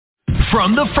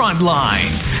From the front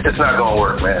lines. It's not going to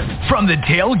work, man. From the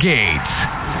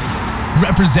tailgates.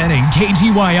 Representing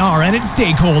KGYR and its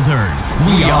stakeholders.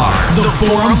 We are the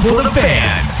Forum for the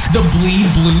Fans. The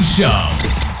Bleed Blue Show.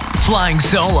 Flying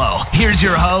solo, here's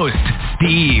your host,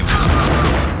 Steve.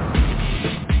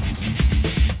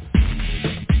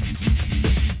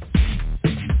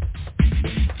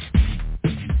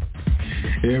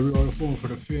 Hey, everyone, the Forum for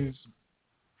the Fans.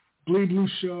 Bleed Blue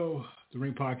Show, the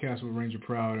Rink podcast with Ranger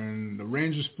Proud, and the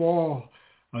Rangers fall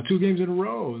 2 games in a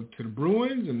row to the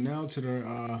Bruins and now to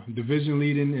the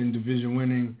division-leading and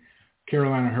division-winning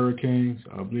Carolina Hurricanes.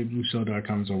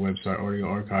 BleedBlueShow.com is our website. Audio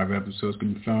archive episodes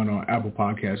can be found on Apple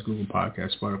Podcasts, Google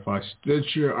Podcasts, Spotify,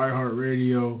 Stitcher,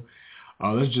 iHeartRadio.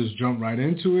 Let's just jump right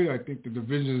into it. I think the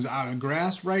division is out of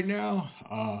grasp right now.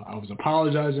 I was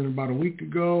apologizing about a week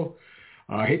ago.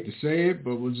 I hate to say it,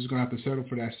 but we're just going to have to settle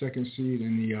for that second seed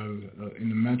in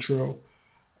the Metro.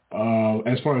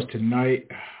 As far as tonight,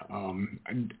 I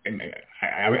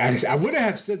would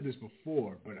have said this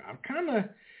before, but I'm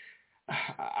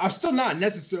still not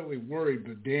necessarily worried,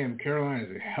 but damn, Carolina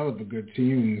is a hell of a good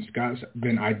team, and Scott's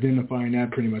been identifying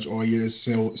that pretty much all year,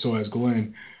 so has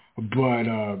Glenn. But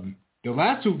the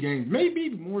last 2 games, maybe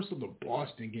more so the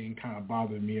Boston game, kind of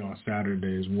bothered me on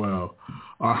Saturday as well,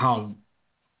 how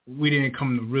we didn't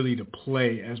come to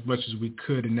play as much as we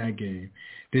could in that game.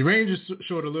 The Rangers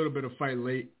showed a little bit of fight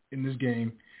late in this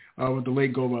game with the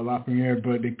late goal by Lafreniere,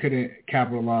 but they couldn't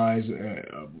capitalize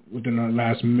within the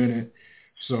last minute.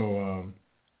 So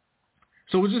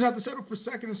we'll just have to settle for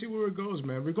second and see where it goes,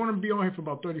 man. We're going to be on here for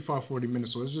about 35, 40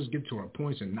 minutes, so let's just get to our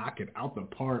points and knock it out the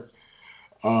park.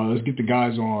 Let's get the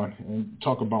guys on and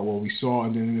talk about what we saw,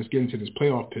 and then let's get into this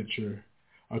playoff picture.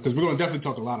 Because we're going to definitely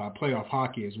talk a lot about playoff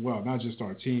hockey as well, not just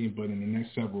our team, but in the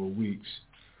next several weeks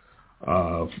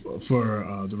for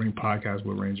the Rink podcast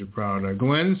with Ranger Proud.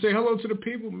 Glenn, say hello to the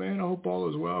people, man. I hope all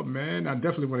is well, man. I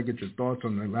definitely want to get your thoughts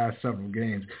on the last several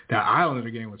games. That Islander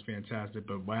game was fantastic,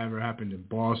 but whatever happened in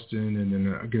Boston and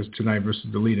then I guess tonight versus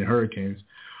the leading Hurricanes.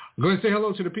 Glenn, say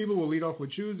hello to the people. We'll lead off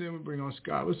with you, then we'll bring on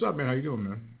Scott. What's up, man? How you doing,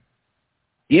 man?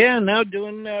 Yeah, no,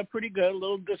 doing pretty good. A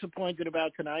little disappointed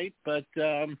about tonight, but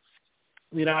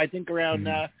I think around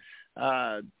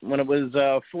when it was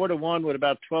 4-1 with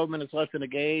about 12 minutes left in the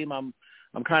game, I'm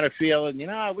kind of feeling,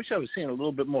 I wish I was seeing a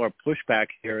little bit more pushback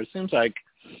here. It seems like,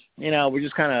 we're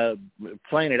just kind of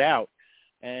playing it out.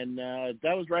 And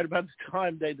that was right about the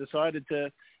time they decided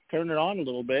to turn it on a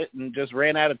little bit and just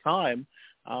ran out of time.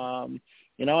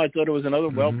 I thought it was another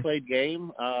well-played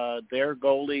game. Their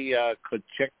goalie,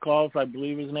 Kochetkov, I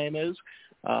believe his name is,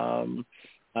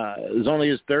 it was only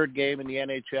his 3rd game in the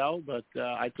NHL, but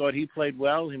I thought he played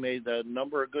well. He made a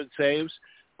number of good saves,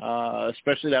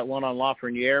 especially that one on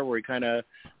Lafreniere where he kind of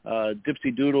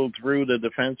dipsy-doodled through the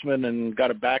defenseman and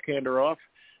got a backhander off.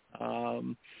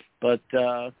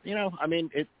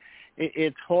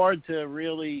 It's hard to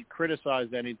really criticize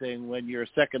anything when your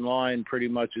second line pretty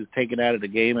much is taken out of the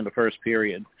game in the first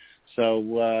period.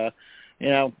 So,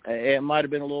 it might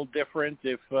have been a little different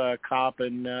if Kopp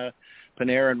and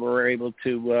Panarin were able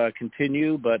to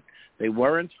continue, but they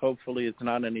weren't. Hopefully it's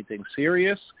not anything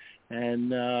serious.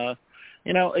 And,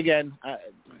 again,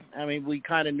 we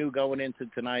kind of knew going into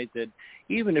tonight that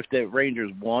even if the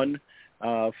Rangers won,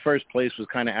 first place was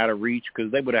kind of out of reach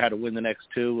because they would have had to win the next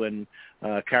 2, and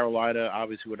Carolina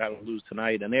obviously would have to lose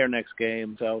tonight in their next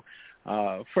game. So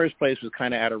first place was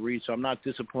kind of out of reach, so I'm not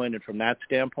disappointed from that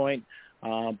standpoint.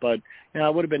 But,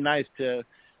 it would have been nice to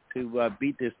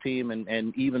beat this team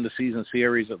and even the season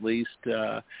series at least.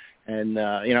 Because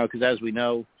as we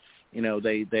know,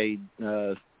 they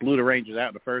blew the Rangers out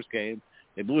in the first game.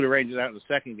 They blew the Rangers out in the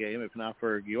second game, if not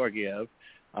for Georgiev.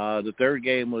 The third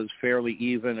game was fairly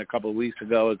even a couple of weeks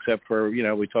ago, except for,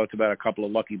 we talked about a couple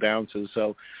of lucky bounces.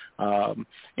 So, I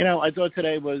thought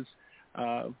today was,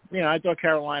 I thought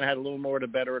Carolina had a little more to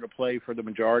better to play for the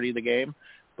majority of the game.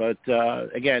 But,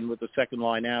 again, with the second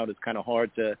line out, it's kind of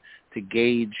hard to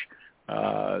gauge,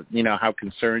 how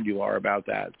concerned you are about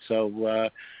that. So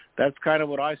that's kind of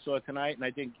what I saw tonight. And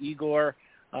I think Igor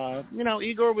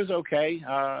was okay.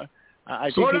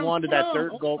 I think he wanted that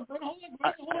third goal.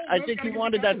 I think he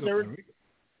wanted that third.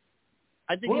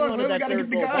 I think he wanted that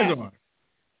third goal back.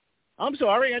 I'm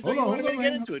sorry. I thought you wanted me to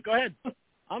get into it. Go ahead.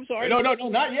 I'm sorry. No,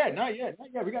 not yet.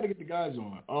 We got to get the guys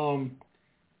on.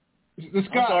 The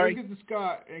Scott, let's get the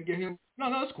Scott and get him.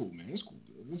 No, that's cool, man. It's cool.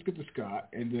 Let's get the Scott,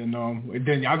 and then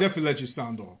I'll definitely let you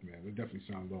sound off, man. We'll definitely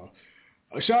sound off.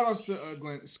 Shout outs to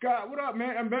Glenn. Scott, what up,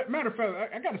 man? Matter of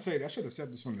fact, I got to say, I should have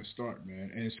said this from the start, man.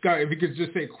 And Scott, if you could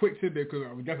just say a quick tidbit, because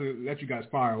I would definitely let you guys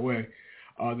fire away,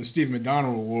 the Steve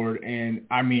McDonald Award. And,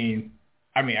 I mean,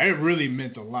 it really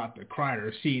meant a lot to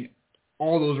Kreider, seeing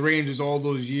all those Rangers,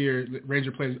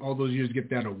 Ranger players, all those years get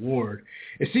that award.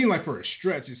 It seemed like for a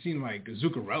stretch, it seemed like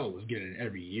Zuccarello was getting it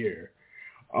every year.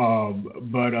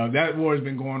 But that war has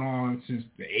been going on since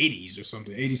the 80s or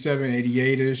something, 87,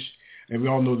 88-ish. And we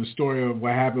all know the story of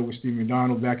what happened with Steve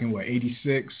McDonald back in,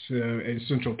 86 in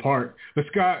Central Park. But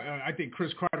Scott, I think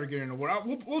Chris Kreider getting an award.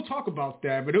 We'll talk about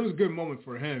that, but it was a good moment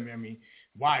for him. I mean,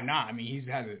 why not? I mean, he's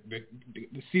had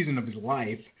the season of his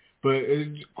life. But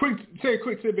say a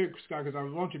quick tidbit, Scott, because I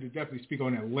want you to definitely speak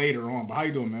on that later on. But how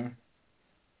you doing, man?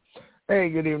 Hey,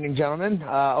 good evening, gentlemen.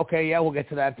 Okay, yeah, we'll get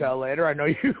to that later. I know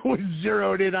you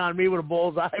zeroed in on me with a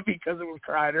bullseye because it was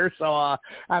Kreider, so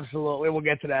absolutely, we'll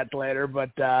get to that later.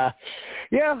 But, the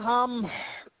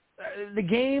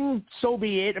game, so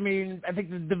be it. I mean, I think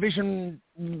the division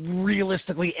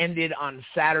realistically ended on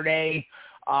Saturday.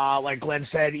 Like Glenn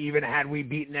said, even had we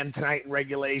beaten them tonight in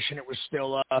regulation, it was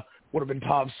still would have been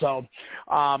tough. So,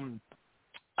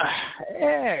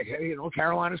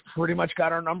 Carolina's pretty much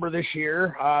got our number this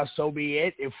year. So be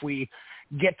it. If we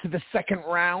get to the second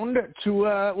round,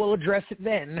 we'll address it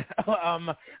then.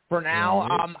 For now,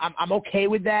 I'm okay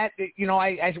with that. You know,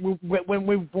 when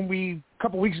we a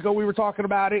couple weeks ago we were talking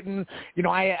about it, and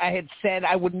I had said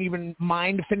I wouldn't even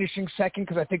mind finishing second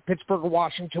because I think Pittsburgh or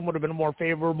Washington would have been a more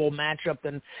favorable matchup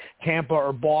than Tampa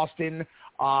or Boston.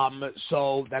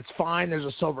 So that's fine. There's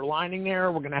a silver lining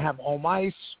there. We're going to have home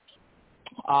ice.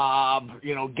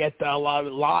 Get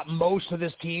most of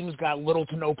this team's got little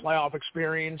to no playoff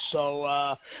experience, so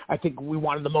I think we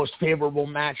wanted the most favorable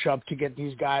matchup to get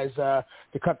these guys to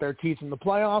cut their teeth in the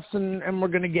playoffs, and we're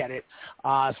going to get it.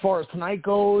 As far as tonight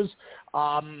goes,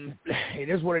 it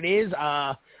is what it is.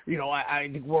 I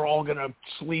think we're all going to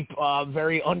sleep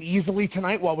very uneasily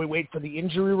tonight while we wait for the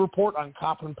injury report on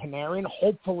Kopp and Panarin.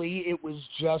 Hopefully it was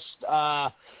just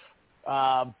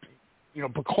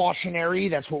precautionary.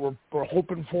 That's what we're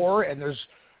hoping for, and there's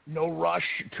no rush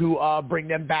to bring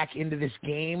them back into this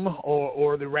game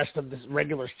or the rest of this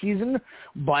regular season.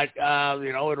 But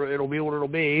it'll be what it'll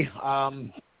be.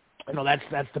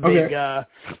 That's the big.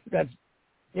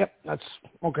 That's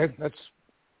okay.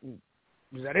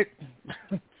 Is that it?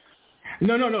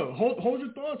 No. Hold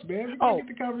your thoughts, man. We gotta get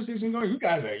the conversation going. You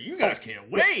guys can't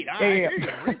wait. Yeah.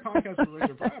 Great podcast for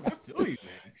Ranger Prime. I feel you,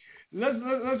 man.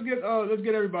 Let's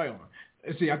get everybody on.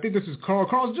 Let's see. I think this is Carl.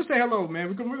 Carl, just say hello, man.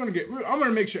 I'm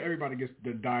gonna make sure everybody gets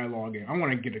the dialogue in. I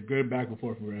want to get a good back and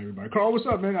forth with everybody. Carl, what's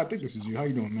up, man? I think this is you. How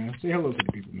you doing, man? Say hello to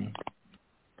the people, man.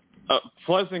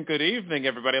 Pleasant good evening,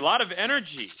 everybody. A lot of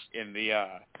energy in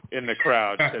the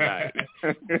crowd tonight.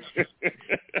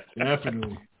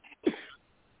 Definitely.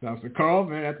 Shout out to Carl,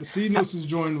 man. At the C-Notes is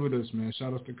joined with us, man.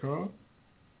 Shout out to Carl.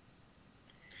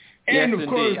 And yes, of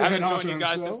course, indeed. I haven't joined you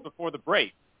guys since before the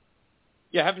break.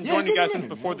 Yeah, I haven't joined you guys since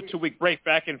before the 2-week break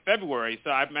back in February. So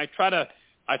I try to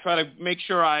make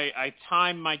sure I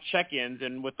time my check-ins,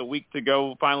 and with the week to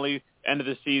go, finally end of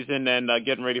the season and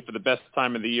getting ready for the best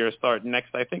time of the year start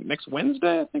next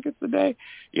Wednesday. I think it's the day.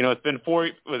 It's been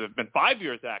 5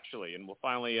 years actually, and we'll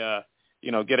finally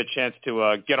get a chance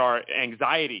to get our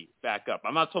anxiety back up.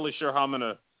 I'm not totally sure how I'm going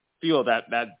to feel that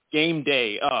game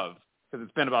day of, because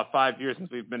it's been about 5 years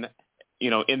since we've been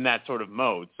in that sort of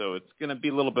mode. So it's going to be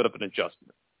a little bit of an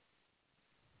adjustment.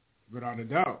 Without a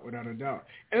doubt.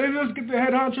 And then let's get the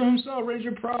head honcho himself,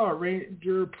 Ranger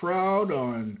Proud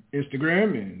on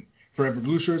Instagram and Forever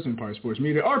Blue Shirts and Pirate Sports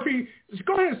Media. RP, just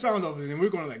go ahead and sound off, and then we're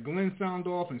going to let Glenn sound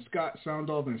off and Scott sound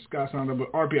off and Scott sound off.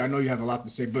 But RP, I know you have a lot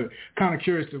to say, but kind of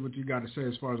curious to what you got to say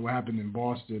as far as what happened in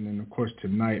Boston and, of course,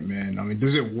 tonight, man. I mean,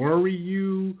 does it worry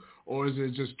you, or is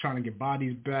it just trying to get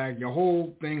bodies back? Your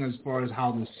whole thing as far as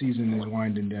how the season is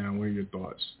winding down, what are your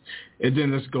thoughts? And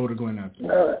then let's go to Glenn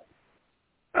after.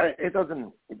 It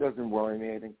doesn't worry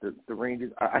me. I think the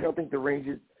Rangers. I don't think the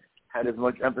Rangers had as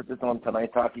much emphasis on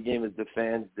tonight's hockey game as the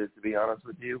fans did, to be honest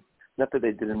with you. Not that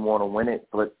they didn't want to win it,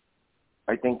 but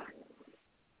I think,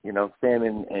 Sam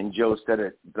and Joe said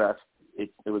it best.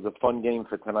 It was a fun game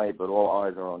for tonight, but all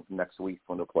eyes are on next week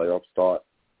when the playoffs start.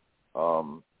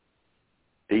 The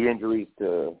injuries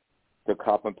to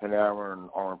Kopp and Panarin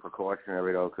aren't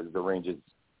precautionary, though, because the Rangers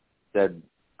said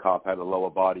Kopp had a lower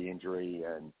body injury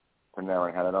and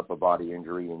Panarin had an upper body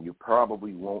injury, and you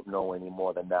probably won't know any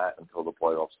more than that until the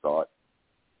playoffs start,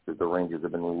 because the Rangers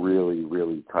have been really,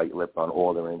 really tight-lipped on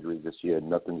all their injuries this year.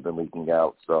 Nothing's been leaking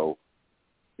out, so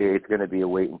it's going to be a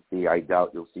wait and see. I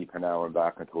doubt you'll see Panarin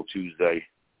back until Tuesday.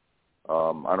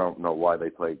 I don't know why they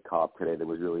played Kopp today. There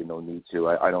was really no need to.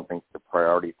 I don't think the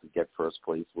priority to get first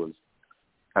place was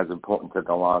as important to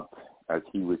Gallant as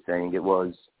he was saying it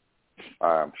was.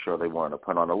 I'm sure they wanted to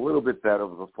put on a little bit better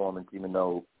of a performance, even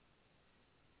though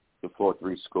the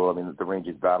 4-3 score. I mean, the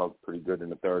Rangers battled pretty good in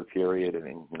the third period and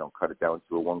then, cut it down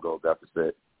to a 1-goal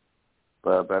deficit.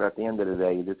 But at the end of the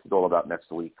day, this is all about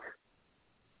next week.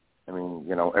 I mean,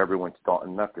 everyone's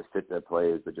starting not to sit their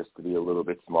players, but just to be a little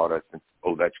bit smarter since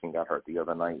Ovechkin got hurt the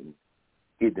other night and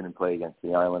he didn't play against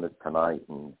the Islanders tonight,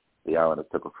 and the Islanders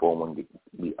took a 4-1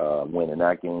 win in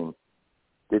that game.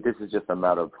 This is just a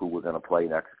matter of who we're going to play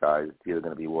next, guys. It's either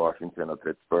going to be Washington or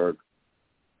Pittsburgh,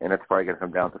 and it's probably going to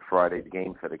come down to Friday's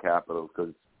game for the Capitals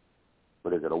because,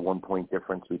 what is it, a 1-point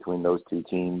difference between those two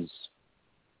teams,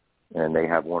 and they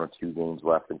have 1 or 2 games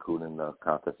left, including the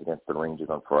contest against the Rangers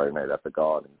on Friday night at the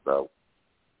Garden. So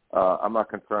I'm not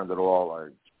concerned at all. I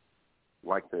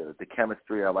like the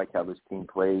chemistry. I like how this team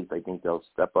plays. I think they'll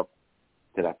step up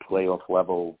to that playoff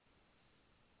level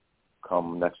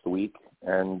come next week.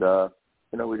 And,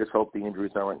 we just hope the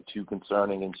injuries aren't too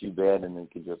concerning and too bad, and they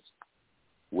can just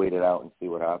wait it out and see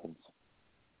what happens.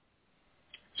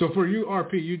 So for you,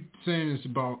 RP, you're saying it's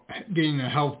about getting the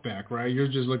health back, right? You're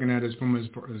just looking at it from as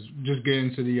just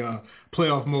getting to the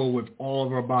playoff mode with all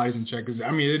of our bodies in check.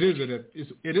 I mean, it is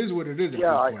what it is at this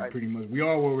point, pretty much. We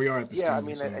are where we are at this point. Yeah, I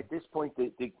mean, at this point,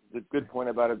 the good point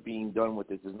about it being done with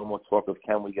this is no more talk of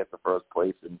can we get the first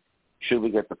place and should we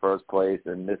get the first place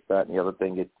and this, that, and the other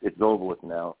thing. It's over with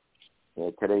now.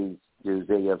 Today's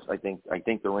Tuesday. I think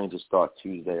the Rangers start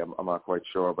Tuesday. I'm not quite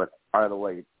sure, but either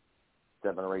way,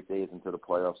 7 or 8 days into the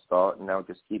playoffs start, and now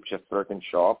just keep Shesterkin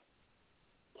sharp,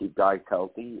 keep guys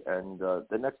healthy, and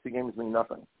the next 2 games mean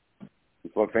nothing.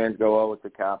 Before fans go, it's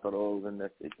the Capitals, and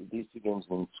these 2 games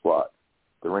mean squat.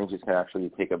 The Rangers can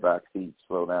actually take a back seat,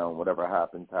 slow down, whatever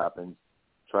happens,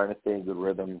 trying to stay in good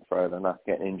rhythm, try to not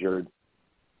get injured,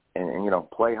 and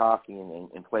play hockey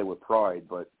and play with pride,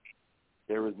 but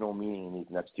there is no meaning in these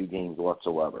next 2 games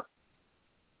whatsoever.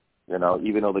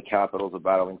 Even though the Capitals are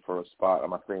battling for a spot, I'm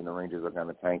not saying the Rangers are going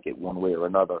to tank it one way or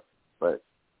another, but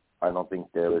I don't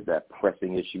think there is that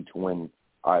pressing issue to win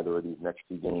either of these next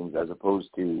 2 games as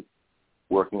opposed to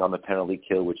working on the penalty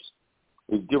kill, which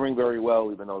is doing very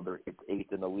well, even though it's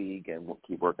 8th in the league, and we'll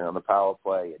keep working on the power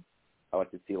play. And I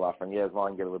like to see Lafreniere's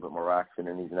line get a little bit more action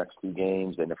in these next 2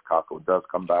 games, and if Kakko does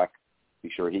come back, be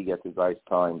sure he gets his ice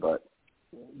time. But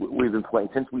we've been playing,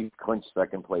 since we clinched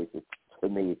second place, to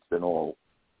me it's been all,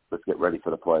 let's get ready for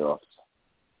the playoffs.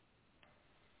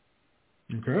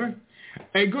 Okay.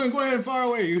 Hey, go ahead and fire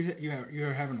away.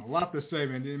 You're having a lot to say,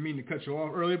 man. Didn't mean to cut you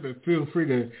off earlier, but feel free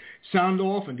to sound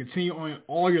off and continue on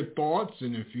all your thoughts.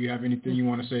 And if you have anything you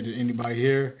want to say to anybody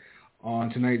here on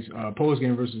tonight's post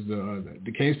game versus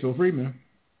the Canes, feel free, man.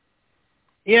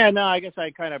 Yeah, no, I guess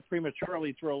I kind of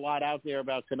prematurely threw a lot out there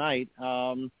about tonight.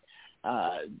 Again,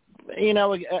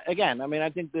 I mean, I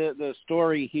think the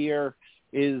story here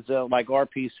is like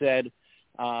RP said,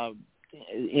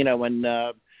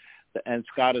 and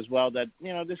Scott as well, that,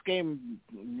 this game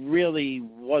really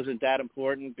wasn't that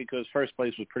important because first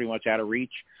place was pretty much out of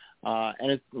reach.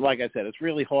 And it's, like I said, it's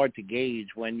really hard to gauge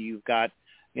when you've got,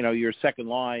 your second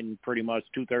line, pretty much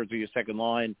 2/3 of your second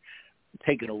line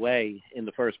taken away in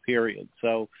the first period.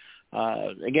 So,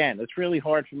 again, it's really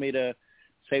hard for me to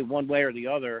say one way or the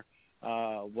other,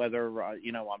 whether,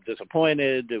 I'm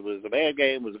disappointed, it was a bad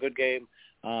game, it was a good game.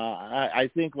 I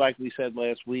think, like we said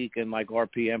last week and like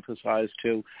RP emphasized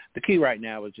too, the key right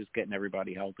now is just getting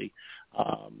everybody healthy.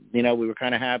 We were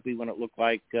kind of happy when it looked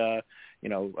like, Kakko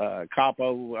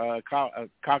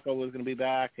was going to be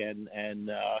back and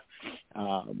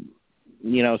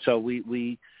so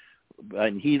we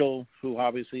and Hedl, who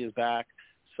obviously is back.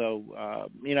 So,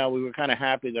 we were kind of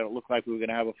happy that it looked like we were going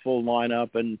to have a full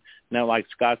lineup. And now, like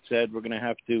Scott said, we're going to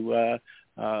have to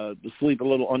sleep a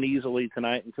little uneasily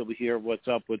tonight until we hear what's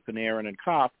up with Panarin and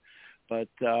Kopp. But,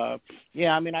 I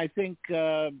think,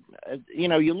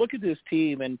 you look at this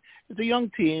team, and it's a young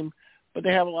team, but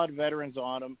they have a lot of veterans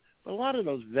on them. But a lot of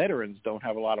those veterans don't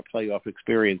have a lot of playoff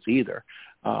experience either.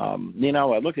 I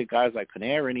look at guys like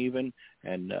Panarin even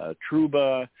and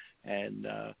Trouba and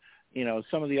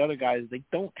some of the other guys, they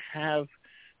don't have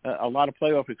a lot of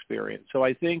playoff experience. So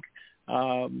I think,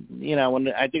 and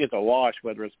I think it's a wash,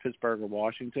 whether it's Pittsburgh or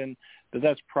Washington, but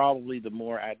that's probably the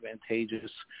more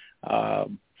advantageous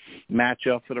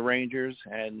matchup for the Rangers.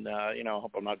 And, I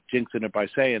hope I'm not jinxing it by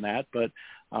saying that, but,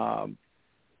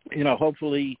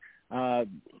 hopefully,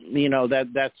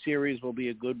 that series will be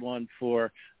a good one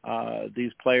for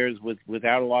these players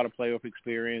without a lot of playoff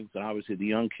experience, and obviously the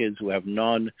young kids who have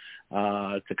none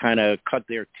to kind of cut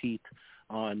their teeth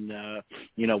on,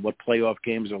 what playoff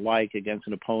games are like against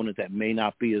an opponent that may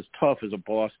not be as tough as a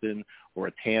Boston or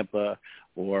a Tampa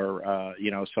or,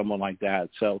 someone like that.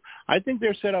 So I think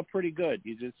they're set up pretty good.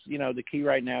 You just, the key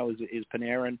right now is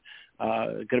Panarin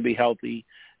going to be healthy.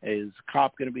 is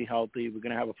Kopp going to be healthy? We're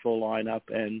going to have a full lineup.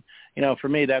 And, for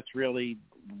me, that's really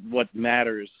what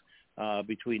matters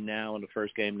between now and the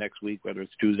first game next week, whether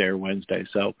it's Tuesday or Wednesday.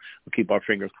 So we'll keep our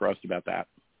fingers crossed about that.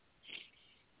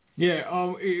 Yeah.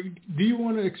 Do you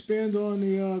want to expand on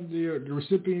the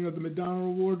recipient of the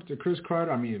McDonald Award, to Chris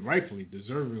Kreider? I mean, rightfully,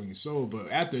 deservingly so.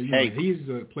 But after he's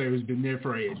the player who's been there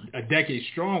for a decade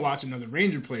strong, watching other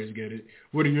Ranger players get it.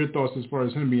 What are your thoughts as far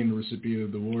as him being the recipient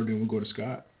of the award? And we'll go to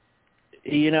Scott.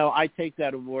 I take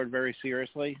that award very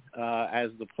seriously,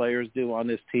 as the players do on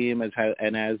this team, as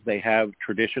they have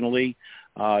traditionally.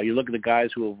 You look at the guys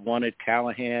who have won it: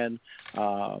 Callahan.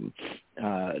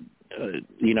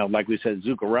 Like we said,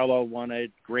 Zuccarello won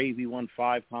it. Gravy won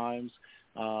 5 times.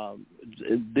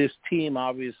 This team,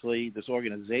 obviously, this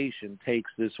organization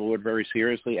takes this award very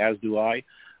seriously, as do I.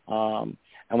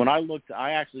 And when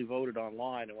I actually voted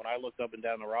online, and when I looked up and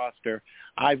down the roster,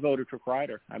 I voted for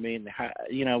Kreider. I mean,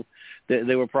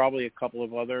 there were probably a couple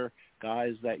of other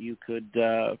guys that you could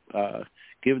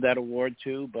give that award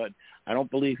to, but I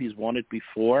don't believe he's won it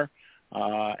before.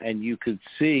 And you could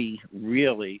see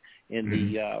really in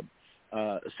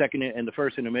the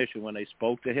first intermission when they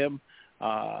spoke to him,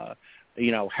 how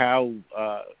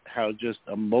just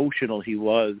emotional he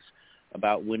was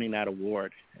about winning that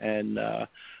award. And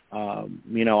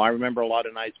I remember a lot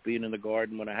of nights being in the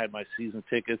Garden when I had my season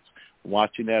tickets,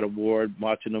 watching that award,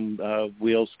 watching them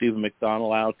wheel Stephen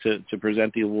McDonald out to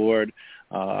present the award.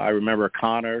 I remember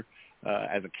Connor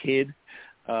as a kid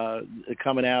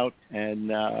coming out,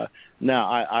 and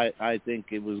I think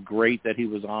it was great that he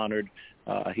was honored.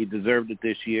 He deserved it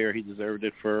this year. He deserved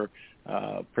it for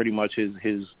pretty much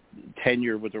his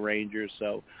tenure with the Rangers.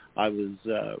 So I was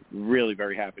really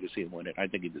very happy to see him win it. I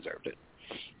think he deserved it.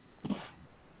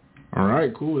 All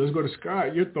right, cool. Let's go to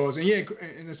Scott. Your thoughts. And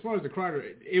and as far as the Kreider,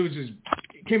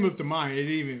 it came up to mind. It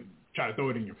didn't even try to throw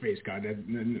it in your face, Scott. That,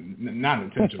 not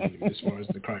intentionally as far as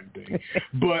the Kreider thing.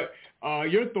 But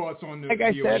your thoughts on the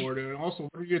award, and also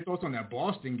what are your thoughts on that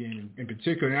Boston game in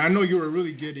particular? And I know you were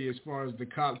really giddy as far as the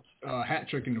Kopp hat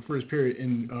trick in the first period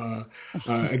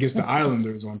against the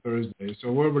Islanders on Thursday.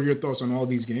 So what were your thoughts on all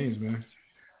these games, man?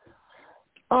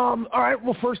 All right.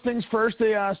 Well, first things first,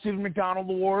 the Stephen McDonald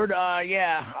Award. You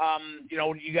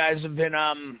guys have been,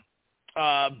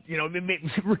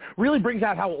 it really brings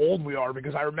out how old we are,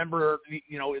 because I remember,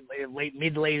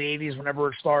 mid to late 80s, whenever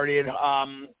it started,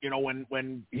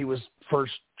 when he was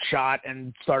first shot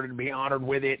and started to be honored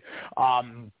with it.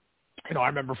 I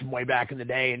remember from way back in the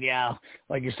day, and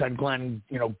like you said, Glenn,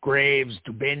 Graves,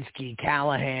 Dubinsky,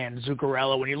 Callahan,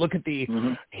 Zuccarello. When you look at the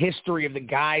history of the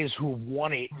guys who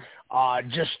won it,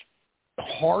 just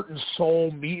heart and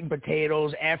soul, meat and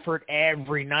potatoes, effort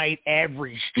every night,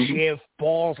 every shift,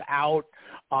 balls out,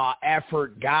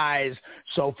 effort guys.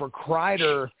 So for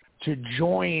Kreider to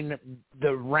join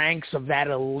the ranks of that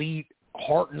elite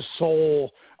heart and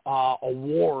soul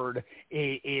award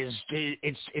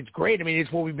it's great. I mean,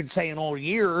 it's what we've been saying all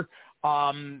year,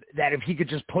 that if he could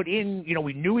just put in,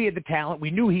 we knew he had the talent,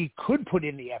 we knew he could put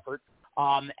in the effort,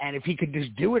 and if he could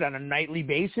just do it on a nightly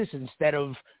basis instead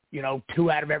of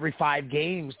 2 out of every 5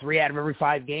 games, 3 out of every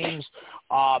 5 games,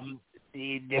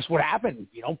 this would happen.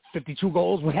 52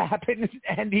 goals would happen,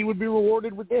 and he would be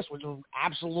rewarded with this, which was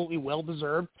absolutely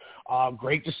well-deserved.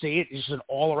 Great to see it. It's just an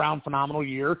all-around phenomenal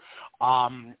year.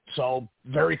 So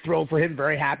very thrilled for him,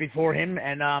 very happy for him.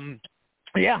 And,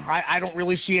 I don't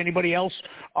really see anybody else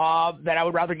that I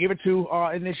would rather give it to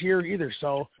in this year either.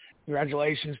 So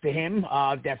congratulations to him.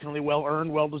 Definitely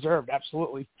well-earned, well-deserved.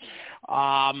 Absolutely.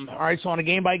 All right, so on a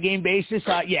game-by-game basis,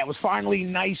 it was finally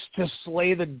nice to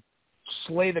slay the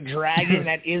dragon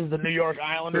that is the New York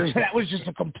Islanders. That was just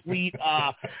a complete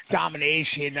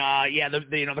domination.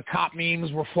 The Kopp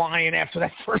memes were flying after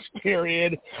that first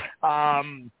period.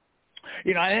 And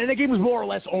the game was more or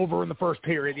less over in the first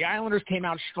period. The Islanders came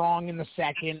out strong in the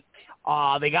second.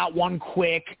 They got one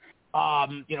quick.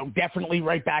 Definitely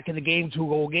right back in the game,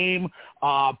 2-goal game.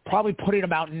 Probably put in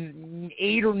about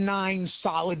 8 or 9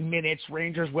 solid minutes.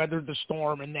 Rangers weathered the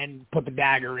storm and then put the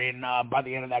dagger in by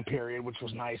the end of that period, which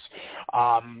was nice.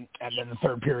 And then the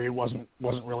third period wasn't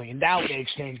really in doubt. They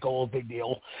exchanged goals, big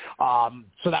deal.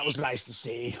 So that was nice to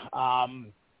see.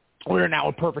 We're now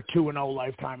a perfect 2-0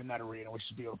 lifetime in that arena, which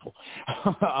is beautiful.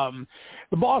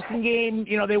 The Boston game,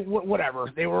 they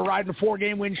whatever. They were riding a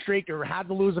 4-game win streak. They had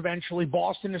to lose eventually.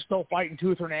 Boston is still fighting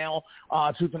tooth and nail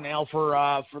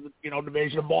for the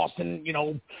division. Boston,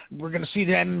 we're going to see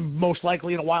them most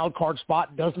likely in a wild card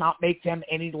spot. Does not make them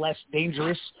any less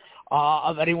dangerous.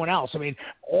 of anyone else. I mean,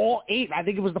 all 8, I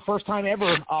think it was the first time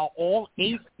ever, all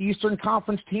 8 Eastern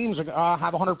Conference teams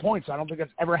have 100 points. I don't think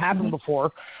that's ever happened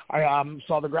before. I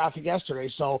saw the graphic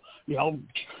yesterday. So,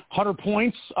 100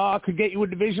 points could get you a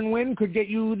division win, could get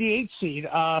you the 8th seed.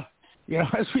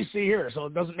 As we see here. So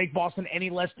it doesn't make Boston any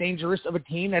less dangerous of a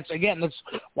team. That's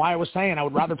why I was saying I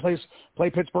would rather play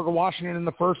Pittsburgh or Washington in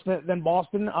the first than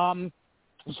Boston.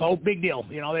 So big deal.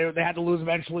 They had to lose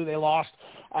eventually. They lost.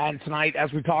 And tonight,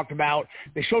 as we talked about,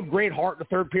 they showed great heart in the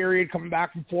third period, coming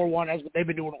back from 4-1, as they've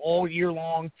been doing all year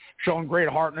long, showing great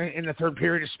heart in the third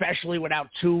period, especially without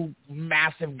 2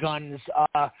 massive guns,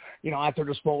 at their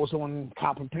disposal, and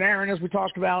Kopp and Panarin, as we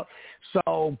talked about.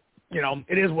 So,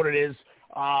 it is what it is.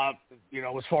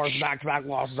 As far as back-to-back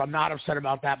losses, I'm not upset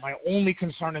about that. My only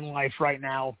concern in life right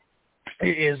now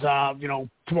is,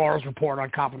 tomorrow's report on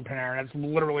Kopp and Panarin. That's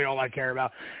literally all I care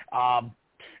about.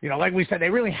 Like we said, they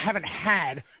really haven't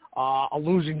had a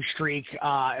losing streak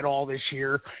at all this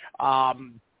year.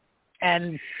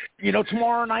 And,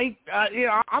 tomorrow night,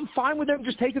 I'm fine with them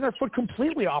just taking their foot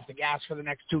completely off the gas for the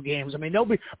next 2 games. I mean,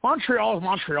 Montreal is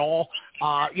Montreal.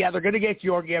 They're going to get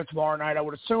Georgiev tomorrow night, I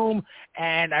would assume.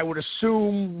 And I would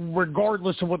assume,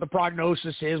 regardless of what the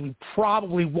prognosis is, we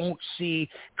probably won't see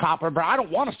Kopp. But I don't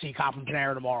want to see Kopp and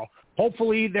Panarin tomorrow.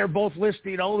 Hopefully they're both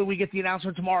listed, that we get the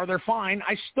announcement tomorrow. They're fine.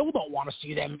 I still don't want to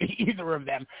see them, either of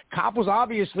them. Kopp was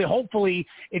hopefully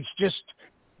it's just –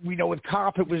 with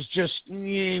Kopp, it was just,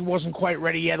 he wasn't quite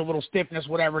ready. He had a little stiffness,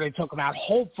 whatever. They took him out.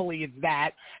 Hopefully it's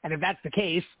that. And if that's the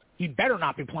case, he better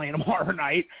not be playing tomorrow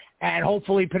night. And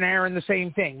hopefully Panarin, the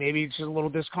same thing. Maybe it's just a little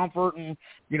discomfort and,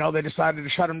 they decided to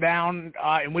shut him down,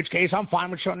 in which case I'm fine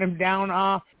with shutting him down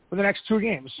for the next 2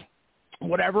 games.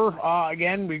 Whatever.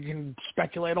 Again, we can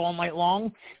speculate all night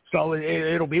long. So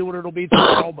it'll be what it'll be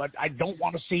tomorrow. But I don't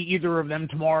want to see either of them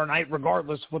tomorrow night,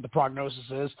 regardless of what the prognosis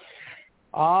is.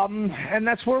 And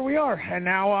that's where we are. And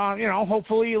now,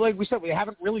 hopefully, like we said, we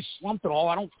haven't really slumped at all.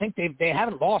 I don't think they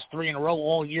haven't lost 3 in a row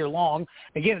all year long.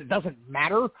 Again, it doesn't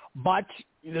matter, but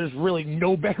there's really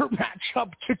no better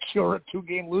matchup to cure a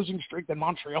 2-game losing streak than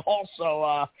Montreal.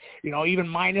 So, even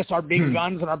minus our big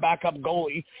guns and our backup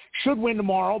goalie should win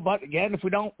tomorrow. But again, if we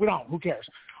don't, we don't. Who cares?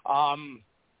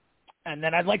 And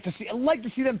then I'd like to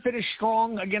see them finish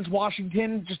strong against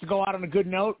Washington, just to go out on a good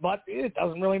note. But it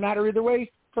doesn't really matter either way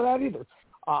for that either.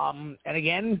 And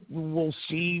again, we'll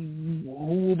see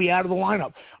who will be out of the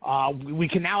lineup. We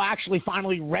can now actually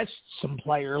finally rest some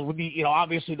players.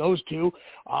 Obviously those 2.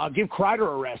 Give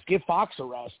Kreider a rest. Give Fox a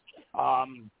rest.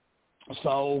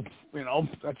 So,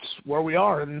 that's where we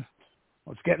are, and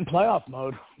let's get in playoff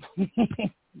mode.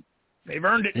 They've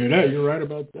earned it. Yeah, you're right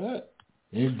about that.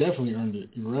 They've definitely earned it.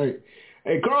 You're right.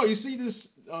 Hey, Carl, you see this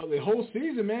the whole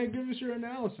season, man. Give us your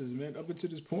analysis, man, up until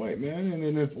this point, man. And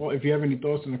then if you have any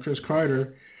thoughts on the Chris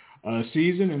Kreider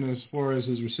season, and as far as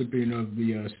his recipient of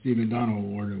the Stephen Donald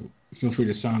Award, feel free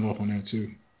to sound off on that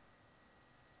too.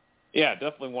 Yeah,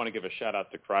 definitely want to give a shout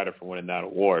out to Kreider for winning that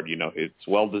award. It's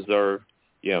well deserved.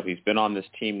 He's been on this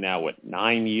team now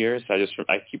 9 years.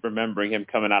 I keep remembering him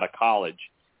coming out of college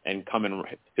and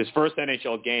his first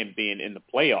NHL game being in the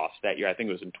playoffs that year. I think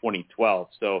it was in 2012.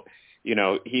 So,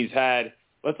 he's had,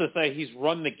 let's just say he's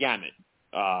run the gamut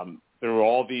through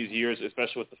all these years,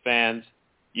 especially with the fans.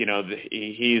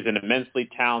 He's an immensely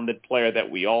talented player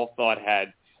that we all thought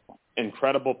had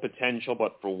incredible potential,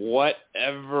 but for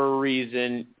whatever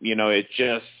reason, it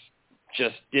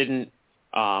just didn't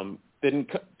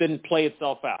play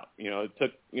itself out. It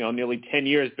took nearly 10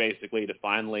 years basically to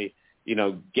finally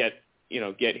get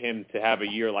him to have a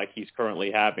year like he's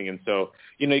currently having. And so,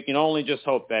 you can only just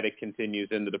hope that it continues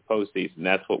into the postseason.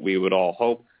 That's what we would all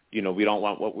hope. We don't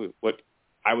want what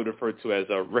I would refer to as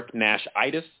a Rick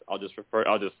Nash-itis. I'll just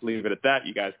leave it at that.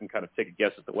 You guys can kind of take a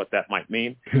guess as to what that might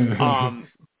mean.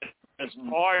 As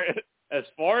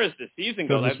far as the season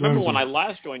goes, I remember when I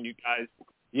last joined you guys.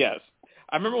 Yes.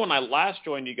 I remember when I last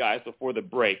joined you guys before the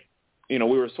break, we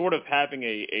were sort of having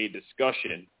a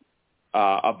discussion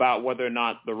about whether or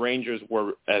not the Rangers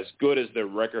were as good as their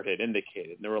record had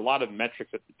indicated. And there were a lot of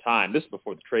metrics at the time, this is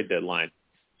before the trade deadline,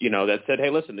 that said, hey,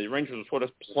 listen, the Rangers were sort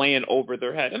of playing over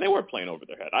their head. And they were playing over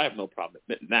their head. I have no problem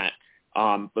admitting that.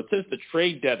 But since the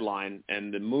trade deadline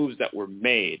and the moves that were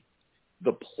made,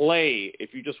 the play,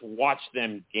 if you just watch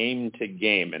them game to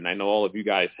game, and I know all of you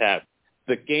guys have,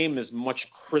 the game is much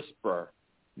crisper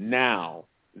now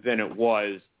than it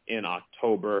was in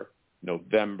October,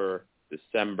 November,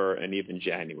 December, and even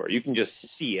January. You can just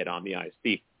see it on the ice.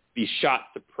 The shot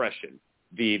suppression,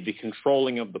 the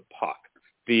controlling of the puck,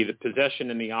 the possession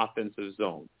in the offensive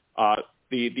zone, let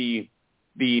me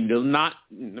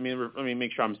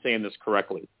make sure I'm saying this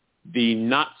correctly. the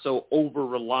not so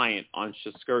over-reliant on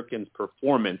Shesterkin's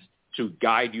performance to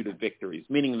guide you to victories,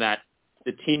 meaning that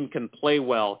the team can play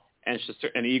well and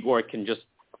Igor can just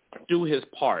do his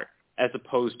part, as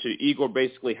opposed to Igor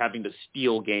basically having to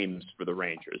steal games for the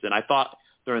Rangers. And I thought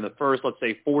during the first, let's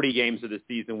say, 40 games of the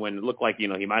season, when it looked like, he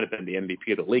might have been the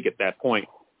MVP of the league at that point,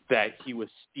 that he was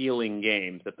stealing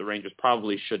games that the Rangers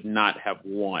probably should not have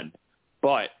won.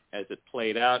 But as it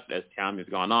played out, as time has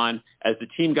gone on, as the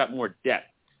team got more depth,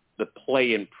 the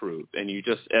play improved. And you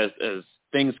just, as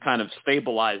things kind of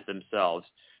stabilized themselves,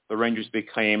 the Rangers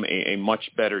became a much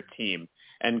better team.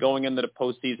 And going into the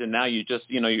postseason now, you just,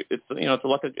 it's a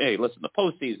look at, hey, listen, the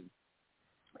postseason,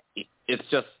 it's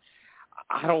just,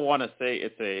 I don't want to say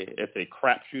it's a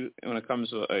crapshoot when it comes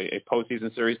to a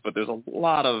postseason series, but there's a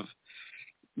lot of,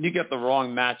 you get the wrong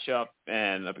matchup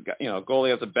and,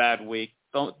 goalie has a bad week.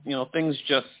 Things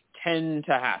just tend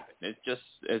to happen. It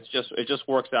just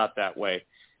works out that way.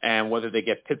 And whether they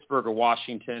get Pittsburgh or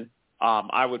Washington,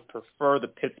 I would prefer the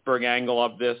Pittsburgh angle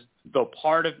of this. Though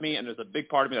part of me, and there's a big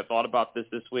part of me that thought about this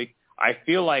week, I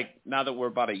feel like now that we're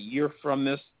about a year from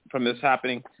this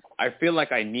happening, I feel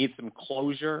like I need some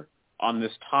closure on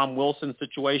this Tom Wilson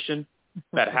situation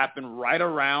that happened right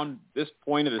around this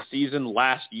point of the season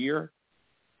last year.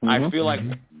 I feel like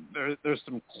there's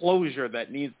some closure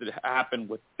that needs to happen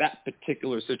with that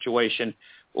particular situation,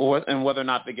 and whether or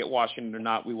not they get Washington or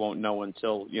not, we won't know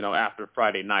until after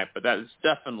Friday night. But that is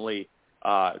definitely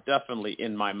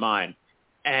in my mind.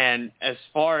 And as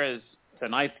far as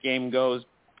tonight's game goes,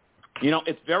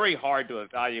 it's very hard to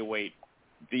evaluate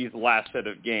these last set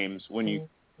of games when you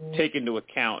take into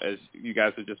account, as you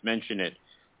guys have just mentioned it,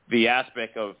 the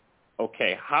aspect of,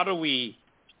 okay, how do we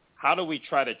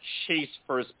try to chase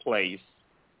first place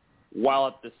while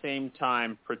at the same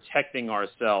time protecting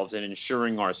ourselves and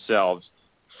ensuring ourselves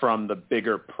from the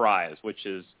bigger prize, which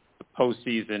is the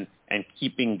postseason and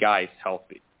keeping guys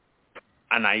healthy.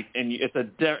 And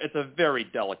it's a very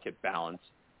delicate balance.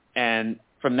 And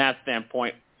from that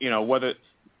standpoint,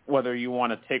 whether you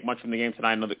want to take much from the game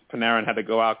tonight, I know that Panarin had to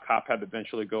go out, Kopp had to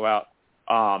eventually go out.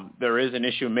 There is an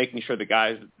issue of making sure the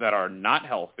guys that are not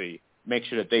healthy, make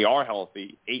sure that they are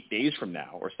healthy 8 days from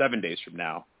now or 7 days from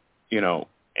now, and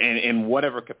in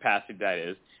whatever capacity that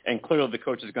is. And clearly the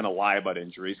coach is going to lie about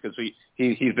injuries because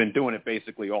he's been doing it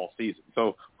basically all season.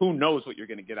 So who knows what you're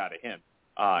going to get out of him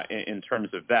in terms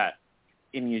of that.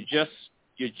 And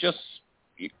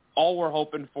all we're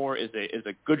hoping for is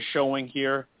a good showing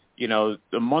here.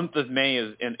 The month of May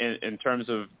is in terms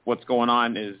of what's going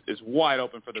on is wide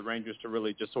open for the Rangers to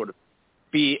really just sort of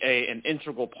be an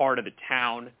integral part of the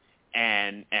town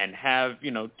and have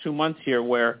 2 months here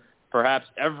where perhaps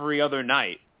every other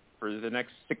night for the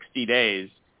next 60 days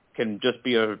can just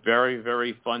be a very,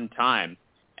 very fun time.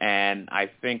 And I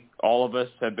think all of us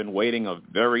have been waiting a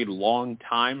very long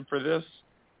time for this,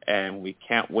 and we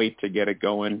can't wait to get it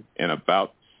going in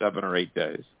about 7 or 8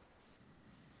 days.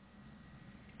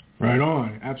 Right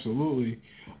on, absolutely.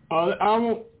 I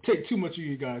won't take too much of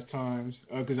you guys' time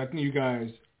because I think you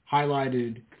guys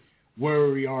highlighted where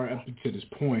we are up to this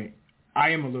point. I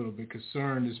am a little bit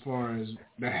concerned as far as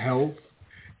the health.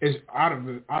 It's out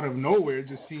of nowhere. It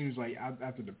just seems like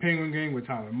after the Penguin game with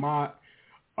Tyler Mott,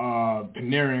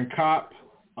 Panarin, Kopp,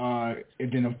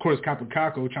 and then of course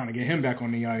Kapokako trying to get him back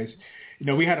on the ice.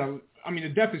 We had the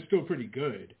depth is still pretty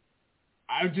good.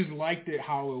 I just liked it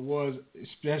how it was,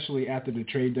 especially after the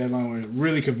trade deadline, where it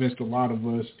really convinced a lot of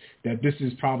us that this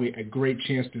is probably a great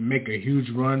chance to make a huge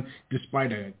run,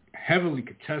 despite a heavily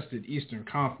contested Eastern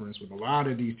Conference, with a lot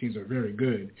of these teams are very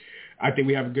good. I think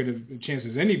we have as good a chance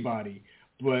as anybody,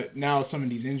 but now some of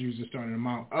these injuries are starting to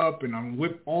mount up, and I'm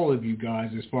with all of you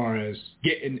guys as far as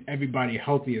getting everybody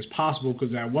healthy as possible,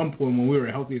 because at one point when we were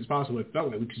healthy as possible, it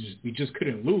felt like we just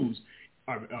couldn't lose.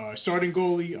 Our starting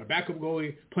goalie, our backup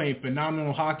goalie, playing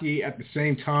phenomenal hockey at the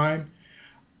same time.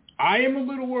 I am a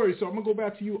little worried, so I'm going to go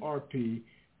back to you, RP,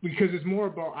 because it's more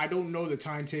about, I don't know the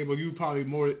timetable. You probably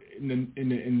more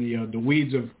in the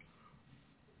weeds of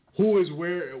who is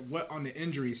where, what on the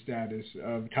injury status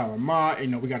of Tyler Mott.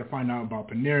 We got to find out about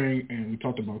Panarin, and we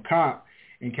talked about Kopp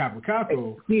and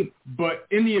Kapokako. But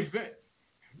in the event,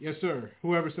 yes, sir,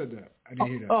 whoever said that. I didn't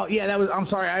hear that. Oh, yeah, I'm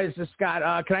sorry. I was just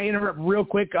got, can I interrupt real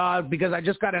quick? Because I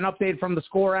just got an update from the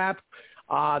Score app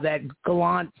that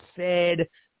Gallant said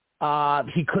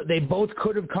they both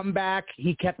could have come back.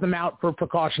 He kept them out for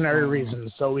precautionary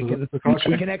reasons. So we can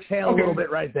exhale a little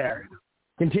bit right there.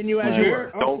 Continue as you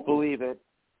were. Don't believe it.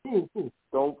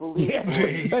 Don't believe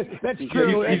it. That's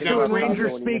true. That's true. In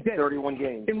Rangers speak, 31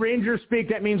 games. In Rangers speak,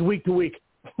 that means week to week.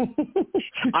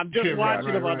 I'm just watching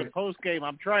him on right. the post game.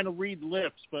 I'm trying to read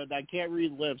lips, but I can't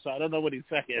read lips. I don't know what he's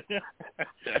saying.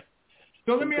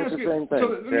 So let me ask you.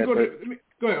 So let me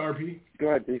go ahead, RP. Go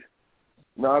ahead, Steve.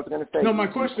 No, I was going to say. No, my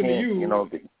question to you.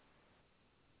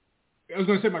 I was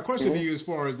going to say my question mm-hmm. to you as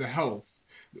far as the health.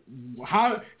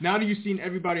 How now that you've seen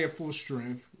everybody at full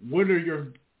strength, what are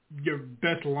your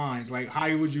best lines? Like,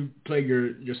 how would you play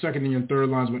your second and your third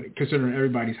lines when considering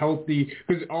everybody's healthy?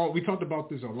 Because we talked about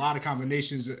this, a lot of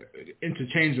combinations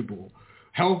interchangeable.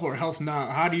 Health or health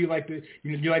not? How do you like the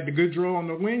you like the Goodrow on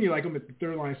the wing? You like them at the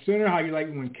third line center? How you like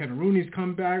when Kevin Rooney's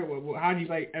come back? How do you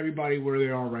like everybody where they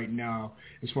are right now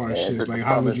as far as shit? Like,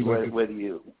 how would you like? Where do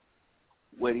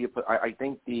you put? I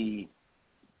think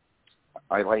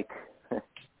I like.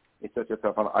 It's such a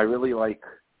tough one. I really like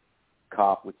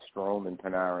Kopp with Strome and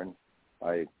Panarin.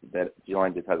 That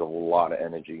line just has a lot of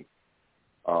energy.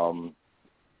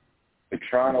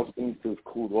 Toronto seems to have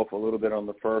cooled off a little bit on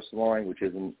the first line, which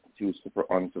isn't too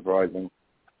unsurprising,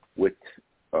 with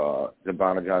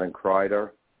Zibanejad and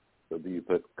Kreider. So do you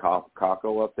put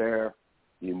Kakko up there?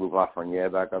 Do you move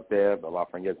Lafreniere back up there? But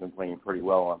Lafreniere's been playing pretty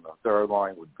well on the third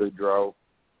line with Goodrow.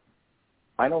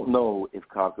 I don't know if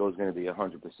Kakko is going to be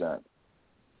 100%.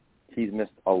 He's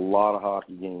missed a lot of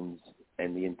hockey games,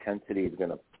 and the intensity is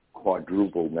going to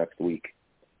quadruple next week.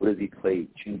 What has he played?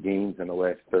 2 games in the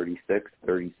last 36,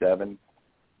 37?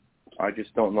 I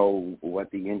just don't know what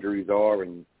the injuries are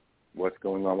and what's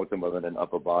going on with him other than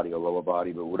upper body or lower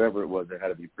body. But whatever it was, it had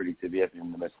to be pretty severe for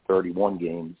him to miss 31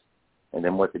 games. And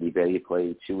then what did he play? He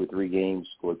played 2 or 3 games,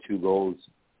 scored 2 goals,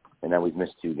 and now he's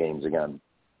missed 2 games again.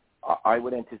 I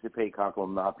would anticipate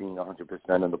Kakko not being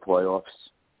 100% in the playoffs.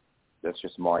 That's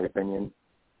just my opinion.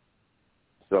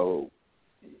 So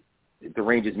the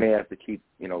Rangers may have to keep,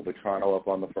 Vetrano up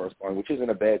on the first line, which isn't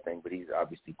a bad thing, but he's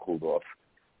obviously cooled off.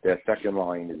 Their second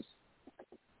line is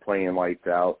playing lights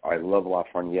out. I love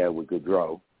Lafreniere with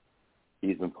Goodrow.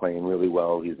 He's been playing really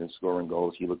well. He's been scoring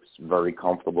goals. He looks very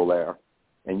comfortable there.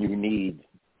 And you need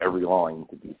every line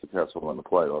to be successful in the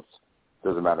playoffs.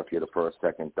 Doesn't matter if you're the first,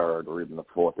 second, third, or even the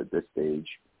fourth at this stage.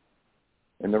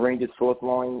 In the Rangers' fourth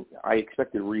line, I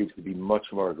expected Reeves to be much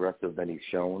more aggressive than he's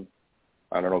shown.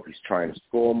 I don't know if he's trying to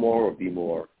score more or be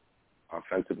more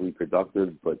offensively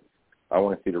productive, but I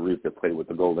want to see the Reeves that played with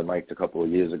the Golden Knights a couple of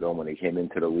years ago when they came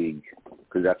into the league,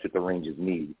 because that's what the Rangers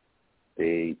need.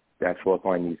 That fourth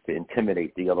line needs to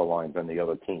intimidate the other lines on the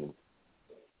other team.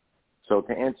 So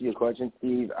to answer your question,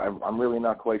 Steve, I'm really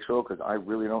not quite sure because I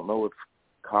really don't know if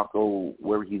Kakko,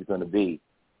 where he's going to be.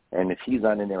 And if he's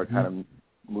not in there, it kind of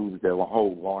moves their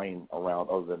whole line around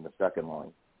other than the second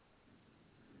line.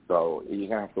 So you're going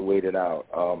to have to wait it out.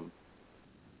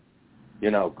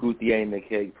 Couthier and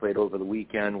McKay played over the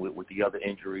weekend with the other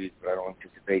injuries, but I don't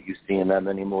anticipate you seeing them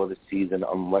anymore this season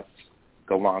unless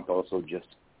Gallant also just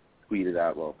tweeted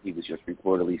out, well, he was just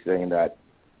reportedly saying that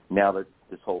now that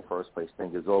this whole first place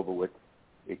thing is over with,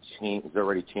 it's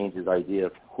already changed his idea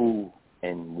of who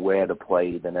and where to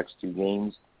play the next 2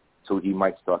 games. So he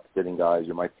might start sitting guys.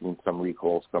 You might see some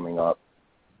recalls coming up.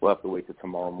 We'll have to wait till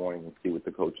tomorrow morning and see what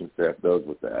the coaching staff does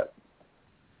with that.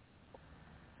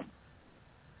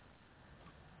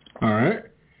 All right.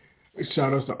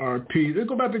 Shout outs to RP. Let's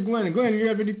go back to Glenn. Glenn, do you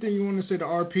have anything you want to say to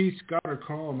RP, Scott, or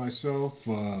Carl, or myself,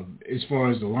 as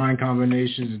far as the line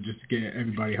combinations and just to get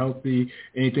everybody healthy?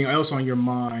 Anything else on your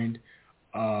mind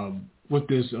with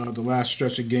this, the last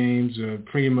stretch of games?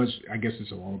 Pretty much, I guess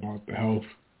it's all about the health.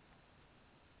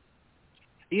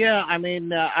 Yeah, I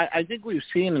mean, I think we've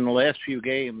seen in the last few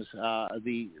games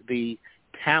the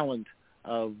talent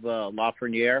of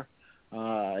Lafreniere.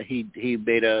 He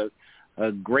made a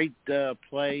great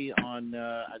play on,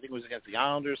 I think it was against the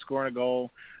Islanders, scoring a goal,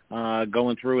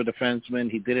 going through a defenseman.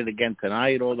 He did it again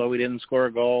tonight, although he didn't score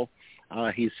a goal.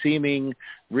 He's seeming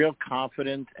real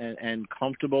confident and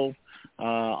comfortable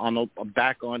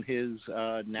back on his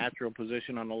natural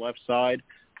position on the left side.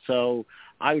 So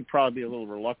I would probably be a little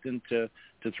reluctant to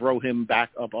throw him back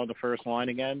up on the first line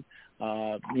again.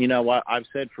 I've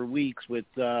said for weeks with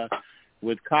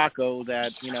Kakko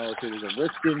that, if it was a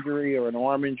wrist injury or an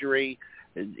arm injury,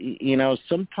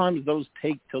 sometimes those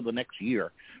take till the next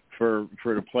year for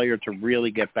the player to really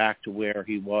get back to where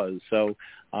he was. So,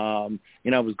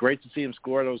 it was great to see him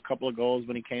score those couple of goals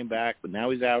when he came back, but now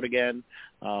he's out again.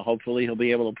 Hopefully he'll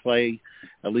be able to play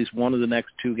at least one of the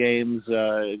next 2 games,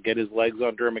 get his legs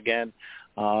under him again.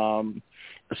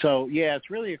 So, yeah, it's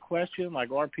really a question. Like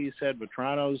RP said,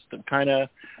 Vetrano's kind of,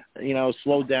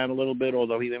 slowed down a little bit,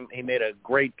 although he made a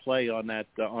great play on that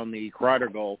on the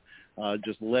Kreider goal,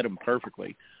 just led him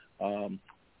perfectly.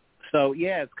 So,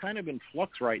 yeah, it's kind of in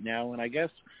flux right now, and I guess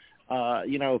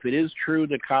if it is true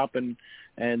that Kopp and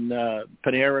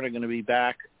Panarin are going to be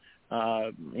back,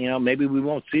 maybe we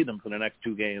won't see them for the next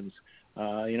 2 games.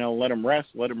 Let them rest,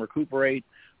 let them recuperate,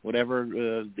 whatever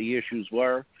the issues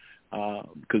were,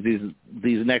 because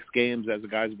these next games, as the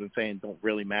guys have been saying, don't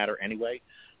really matter anyway.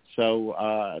 So,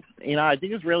 I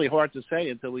think it's really hard to say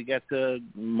until we get to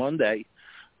Monday,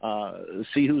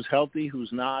 see who's healthy,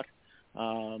 who's not,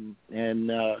 and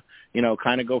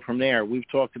kind of go from there. We've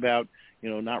talked about,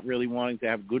 not really wanting to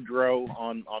have Goodrow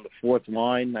on the 4th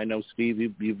line. I know, Steve,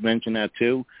 you've mentioned that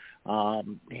too.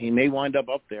 He may wind up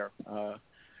there.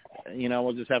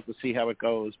 We'll just have to see how it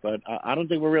goes. But I don't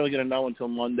think we're really going to know until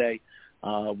Monday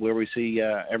where we see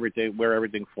where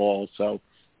everything falls. So,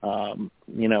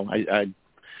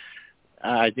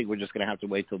 I think we're just going to have to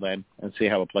wait till then and see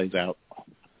how it plays out.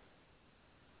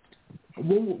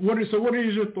 What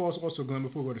is your thoughts also, Glenn,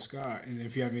 before we go to Scott? And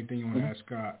if you have anything you want to ask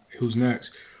Scott, who's next?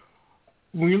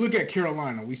 When you look at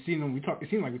Carolina, it seems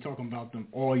like we're talking about them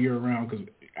all year round because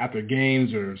after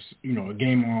games or, a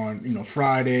game on,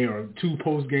 Friday or 2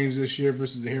 post games this year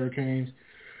versus the Hurricanes,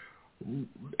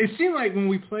 it seemed like when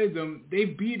we played them, they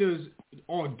beat us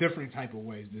all different type of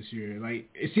ways this year. Like,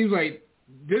 it seems like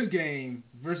this game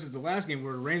versus the last game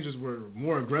where the Rangers were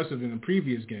more aggressive than the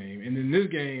previous game. And in this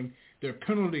game, their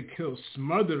penalty kill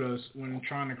smothered us when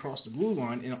trying to cross the blue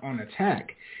line on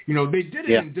attack. They did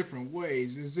it in different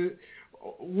ways.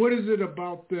 What is it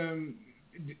about them?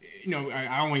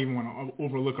 I don't even want to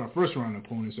overlook our first round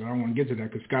opponents, so I don't want to get to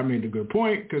that because Scott made a good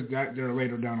point because they're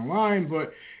later down the line.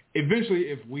 But eventually,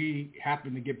 if we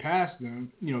happen to get past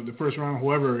them, the first round,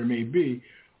 whoever it may be,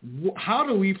 how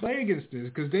do we play against this?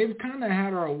 Because they've kind of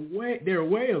had their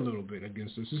way a little bit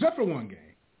against us, except for one game.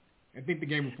 I think the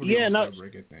game before the All-Star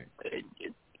break, I think.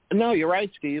 No, you're right,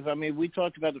 Steve. I mean, we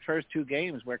talked about the first 2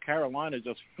 games where Carolina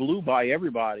just flew by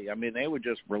everybody. I mean, they were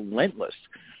just relentless.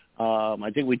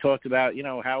 I think we talked about,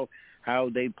 how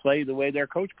they played the way their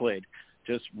coach played,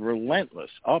 just relentless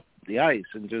up the ice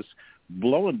and just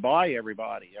blowing by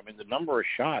everybody. I mean, the number of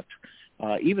shots,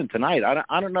 even tonight.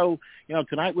 I don't know.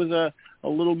 Tonight was a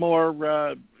little more,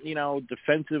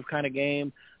 defensive kind of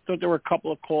game. Thought there were a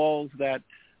couple of calls that,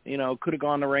 could have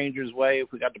gone the Rangers' way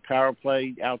if we got the power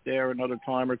play out there another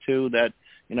time or two that,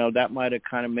 that might have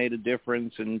kind of made a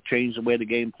difference and changed the way the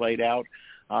game played out.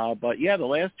 But, the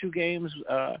last 2 games,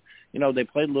 they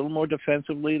played a little more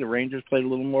defensively. The Rangers played a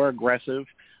little more aggressive,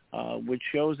 which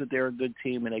shows that they're a good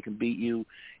team and they can beat you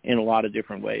in a lot of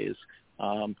different ways.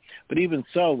 But even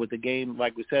so, with the game,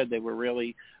 like we said, they were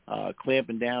really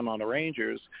clamping down on the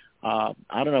Rangers. I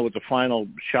don't know what the final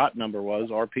shot number was.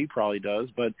 RP probably does.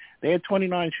 But they had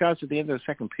 29 shots at the end of the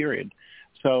second period.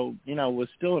 So, it was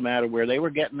still a matter where they were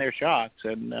getting their shots.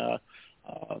 And,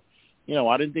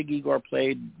 I didn't think Igor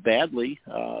played badly.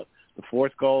 The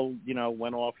 4th goal,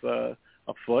 went off a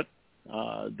foot.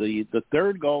 The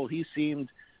 3rd goal, he seemed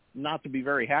not to be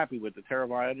very happy with the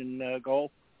Teravainen goal,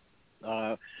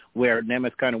 where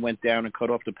Nemeth kind of went down and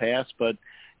cut off the pass. But,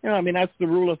 that's the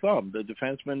rule of thumb. The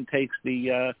defenseman takes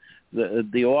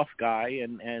the off guy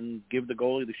and give the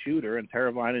goalie the shooter, and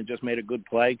Teravainen just made a good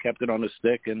play, kept it on the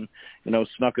stick, and,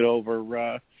 snuck it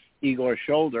over Igor's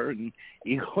shoulder, and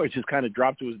Igor just kind of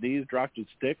dropped to his knees, dropped his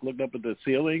stick, looked up at the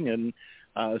ceiling, and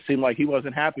seemed like he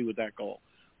wasn't happy with that goal.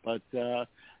 But, I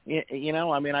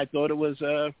thought it was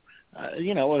a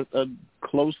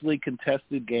closely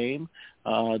contested game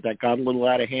that got a little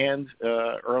out of hand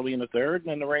early in the 3rd, and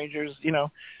then the Rangers,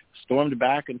 stormed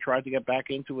back and tried to get back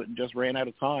into it and just ran out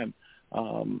of time.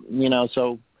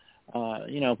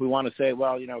 If we want to say,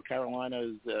 well, Carolina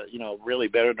is, really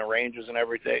better than the Rangers and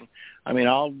everything, I mean,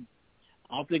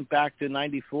 I'll think back to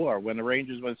 ~94 when the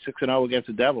Rangers went 6-0 against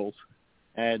the Devils.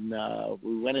 And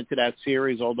we went into that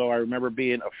series, although I remember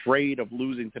being afraid of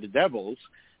losing to the Devils,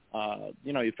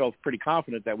 you felt pretty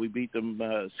confident that we beat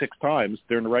them 6 times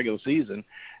during the regular season.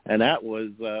 And that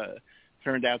was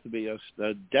turned out to be a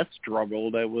death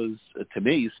struggle that was, to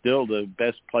me, still the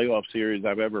best playoff series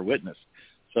I've ever witnessed.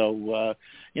 So,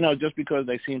 just because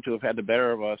they seem to have had the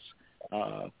better of us,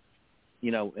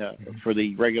 for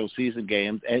the regular season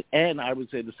games, and I would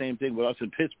say the same thing with us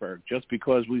in Pittsburgh. Just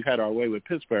because we've had our way with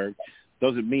Pittsburgh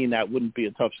doesn't mean that wouldn't be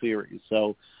a tough series.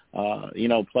 So,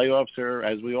 playoffs are,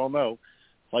 as we all know,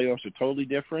 playoffs are totally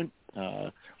different.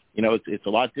 It's a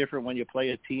lot different when you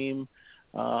play a team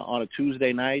on a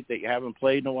Tuesday night that you haven't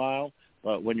played in a while.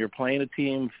 But when you're playing a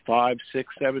team 5,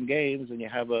 6, 7 games and you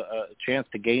have a chance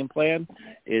to game plan,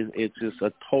 it's just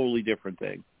a totally different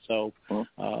thing. So,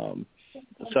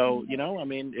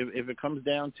 if it comes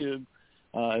down to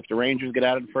if the Rangers get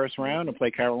out of the first round and play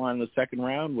Carolina in the second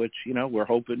round, which, we're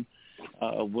hoping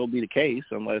will be the case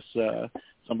unless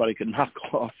somebody can knock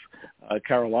off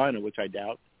Carolina, which I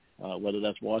doubt, whether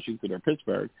that's Washington or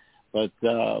Pittsburgh. But,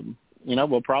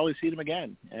 we'll probably see them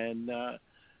again. And,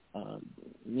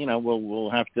 we'll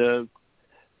have to,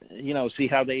 see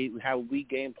how we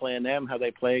game plan them, how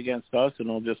they play against us, and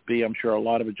it'll just be, I'm sure, a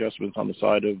lot of adjustments on the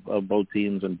side of both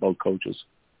teams and both coaches.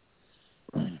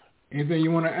 Anything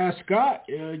you want to ask Scott?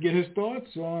 Get his thoughts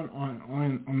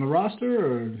on the roster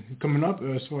or coming up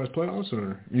as far as playoffs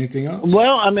or anything else?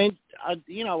 Well, I mean,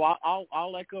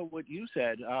 I'll echo what you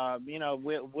said.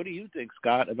 What do you think,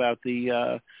 Scott, about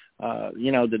the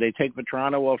did they take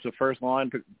Vetrano off the first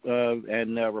line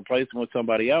and replace him with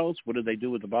somebody else? What did they do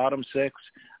with the bottom six,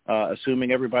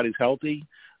 assuming everybody's healthy?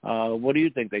 What do you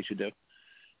think they should do?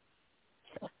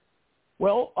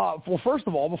 Well, first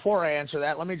of all, before I answer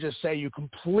that, let me just say you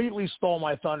completely stole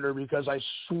my thunder because I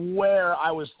swear I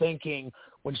was thinking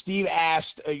when Steve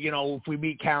asked, if we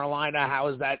beat Carolina, how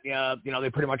is that, they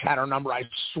pretty much had our number. I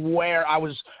swear I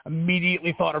was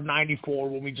immediately thought of 94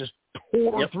 when we just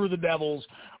tore through the Devils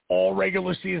all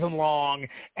regular season long.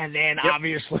 And then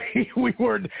obviously we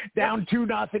were down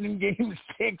 2-0 in game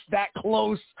 6, that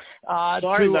close.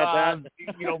 Sorry about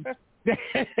that.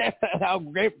 How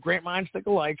great minds think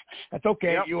alike. That's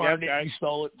okay. You earned it. You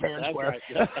stole it fair and square.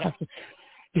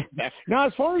 Right. Now,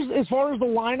 as far as the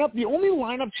lineup, the only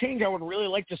lineup change I would really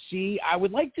like to see, I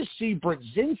would like to see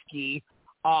Brzezinski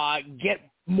get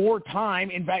more time.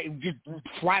 In fact, just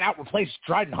flat out replace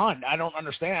Dryden Hunt. I don't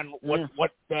understand what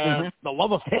the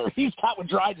love affair he's got with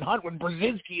Dryden Hunt when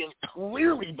Brzezinski is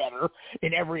clearly better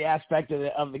in every aspect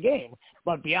of the game.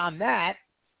 But beyond that,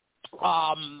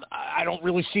 I don't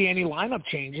really see any lineup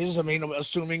changes. I mean,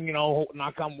 assuming,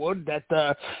 knock on wood, that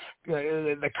the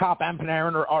Kopp and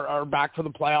Panarin are back for the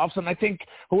playoffs. And I think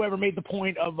whoever made the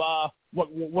point of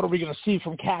what are we going to see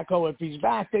from Kakko if he's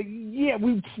back,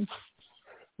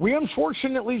 we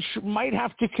unfortunately might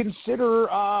have to consider,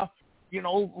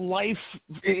 life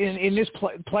in this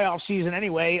playoff season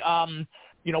anyway,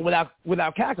 without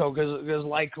Kakko, because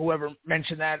like whoever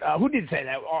mentioned that, who did say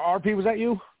that? RP, was that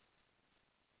you?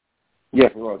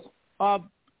 Yes, it was.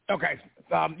 Okay.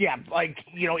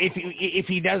 If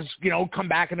he does, come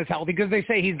back and is healthy, because they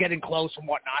say he's getting close and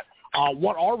whatnot,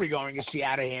 what are we going to see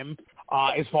out of him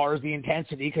as far as the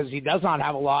intensity? Because he does not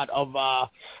have a lot of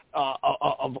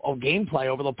gameplay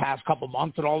over the past couple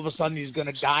months, and all of a sudden he's going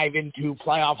to dive into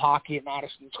playoff hockey at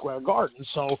Madison Square Garden,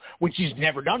 which he's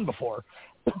never done before.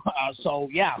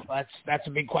 That's a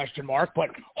big question mark, but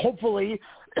hopefully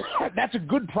that's a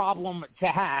good problem to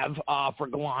have for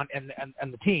Gallant and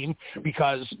the team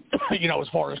because, as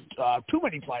far as too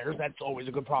many players, that's always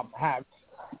a good problem to have.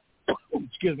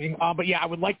 Excuse me. But I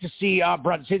would like to see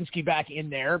Brzezinski back in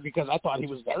there because I thought he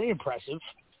was very impressive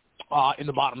in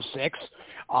the bottom six.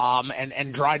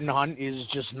 And Dryden Hunt is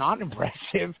just not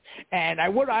impressive. And I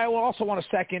would also want to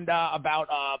second about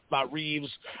Reeves.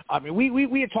 I mean,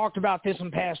 we had talked about this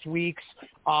in past weeks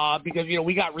because,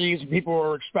 we got Reeves and people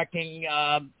were expecting,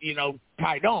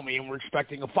 Ty Domi, and we're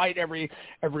expecting a fight every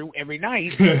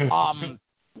night.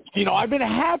 I've been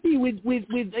happy with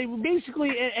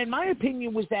basically, and my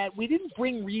opinion was that we didn't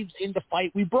bring Reeves in to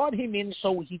fight. We brought him in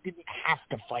so he didn't have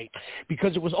to fight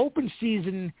because it was open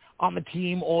season on the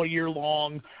team all year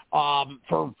long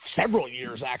for several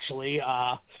years, actually.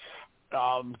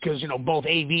 Because, both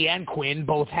AV and Quinn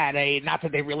both had not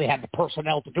that they really had the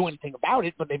personnel to do anything about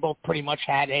it, but they both pretty much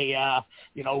had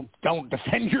don't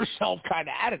defend yourself kind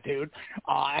of attitude.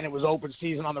 And it was open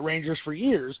season on the Rangers for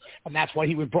years. And that's what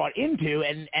he was brought into.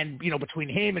 And between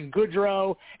him and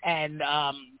Goodrow and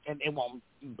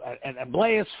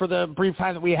Blaise for the brief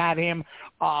time that we had him,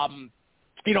 and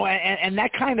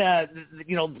that kind of,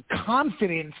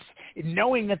 confidence in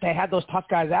knowing that they had those tough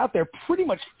guys out there pretty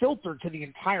much filtered to the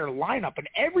entire lineup, and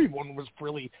everyone was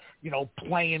really,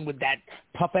 playing with that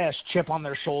tough-ass chip on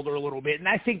their shoulder a little bit. And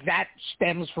I think that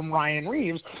stems from Ryan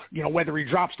Reeves, whether he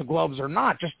drops the gloves or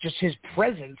not, just his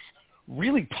presence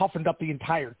really toughened up the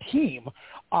entire team.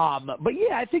 But,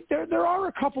 I think there are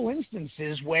a couple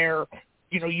instances where,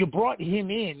 you brought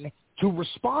him in to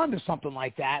respond to something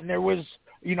like that, and there was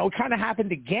 – it kind of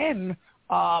happened again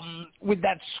with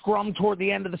that scrum toward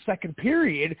the end of the second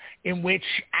period in which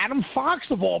Adam Fox,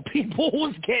 of all people,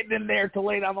 was getting in there to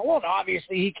lay down the law. Now,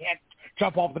 obviously, he can't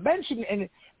jump off the bench and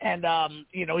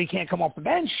he can't come off the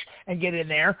bench and get in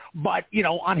there. But,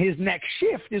 on his next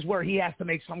shift is where he has to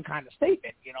make some kind of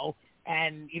statement,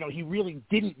 And, he really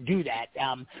didn't do that.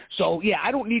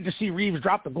 I don't need to see Reeves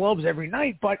drop the gloves every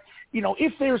night. But,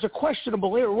 if there's a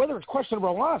questionable error, whether it's questionable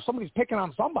or not, if somebody's picking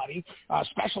on somebody,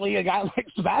 especially a guy like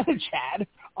Savage had,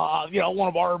 one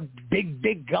of our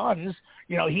big guns,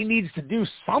 he needs to do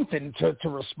something to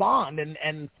respond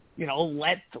and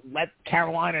let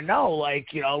Carolina know,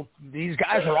 these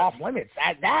guys are off limits.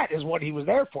 That is what he was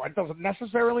there for. It doesn't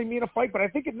necessarily mean a fight, but I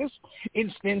think in this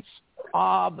instance,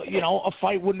 a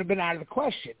fight wouldn't have been out of the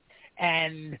question.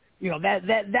 And,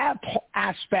 that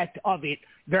aspect of it,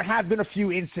 there have been a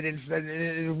few incidents,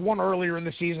 one earlier in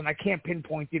the season, I can't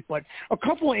pinpoint it, but a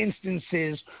couple of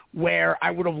instances where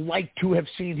I would have liked to have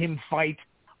seen him fight,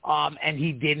 and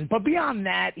he didn't. But beyond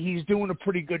that, he's doing a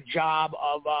pretty good job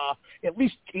of at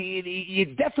least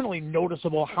it's definitely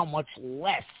noticeable how much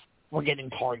less we're getting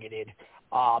targeted.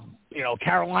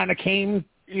 Carolina came,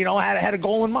 had a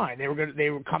goal in mind. They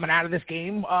were coming out of this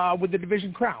game with the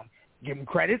division crown. Give them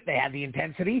credit. They had the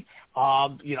intensity.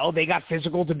 They got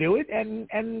physical to do it,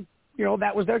 and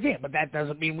that was their game. But that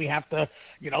doesn't mean we have to,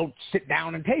 sit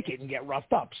down and take it and get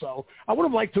roughed up. So I would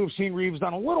have liked to have seen Reeves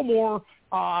done a little more,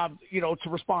 to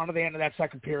respond to the end of that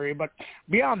second period. But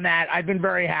beyond that, I've been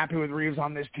very happy with Reeves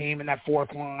on this team and that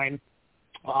fourth line.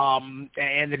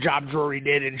 And the job Drury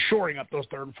did in shoring up those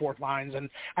third and fourth lines. And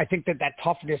I think that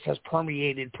toughness has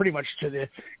permeated pretty much to the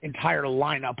entire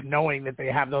lineup, knowing that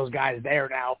they have those guys there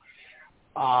now.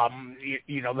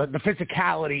 The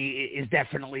physicality is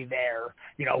definitely there.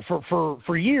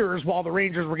 For years, while the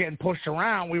Rangers were getting pushed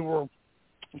around, we were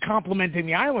complimenting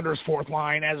the Islanders' fourth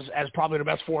line as probably the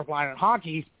best fourth line in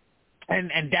hockey.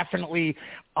 And definitely,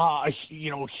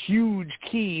 huge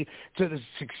key to the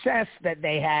success that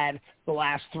they had the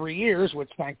last 3 years, which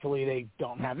thankfully they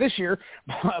don't have this year.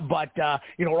 But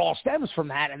it all stems from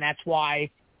that, and that's why,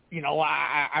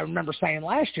 I remember saying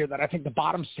last year that I think the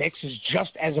bottom six is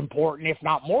just as important, if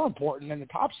not more important, than the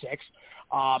top six.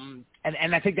 And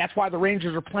I think that's why the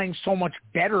Rangers are playing so much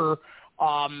better,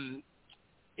 the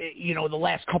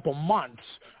last couple months.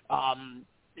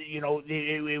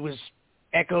 It was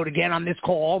echoed again on this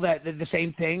call that the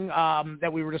same thing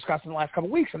that we were discussing the last couple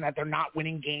of weeks, and that they're not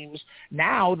winning games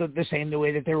now the same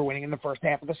way that they were winning in the first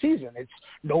half of the season. It's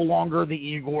no longer the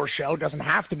Igor show. It doesn't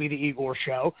have to be the Igor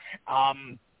show.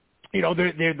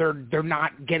 They're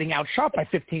not getting outshot by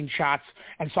 15 shots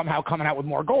and somehow coming out with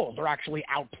more goals. They're actually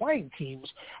outplaying teams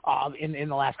in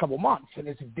the last couple of months, and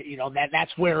it's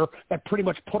that's where that pretty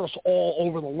much put us all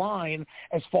over the line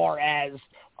as far as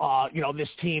this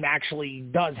team actually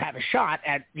does have a shot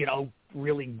at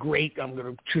really great. I'm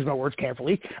going to choose my words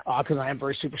carefully because I am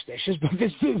very superstitious, but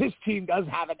this team does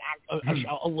have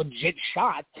a legit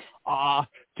shot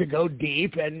to go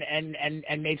deep and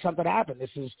make something happen. This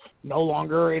is no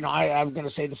longer, I'm going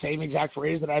to say the same exact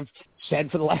phrase that I've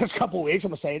said for the last couple of weeks.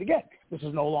 I'm going to say it again. This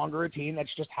is no longer a team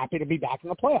that's just happy to be back in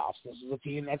the playoffs. This is a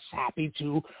team that's happy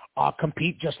to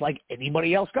compete just like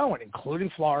anybody else going, including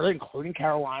Florida, including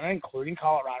Carolina, including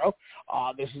Colorado.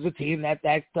 This is a team that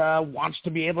wants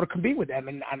to be able to compete with them,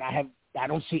 and I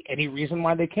don't see any reason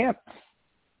why they can't.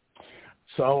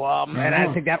 So, and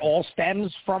I think that all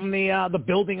stems from the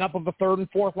building up of the third and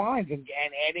fourth lines and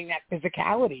adding that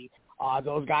physicality.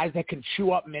 Those guys that can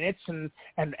chew up minutes and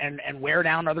wear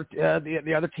down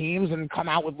the other teams and come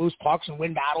out with loose pucks and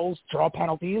win battles, draw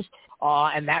penalties,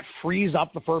 and that frees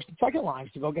up the first and second lines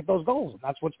to go get those goals. And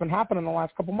that's what's been happening the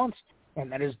last couple months.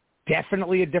 And that is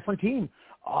definitely a different team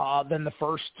than the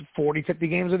first 40, 50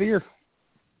 games of the year.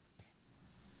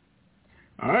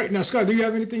 All right. Now, Scott, do you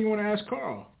have anything you want to ask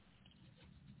Carl?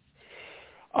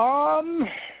 Oh,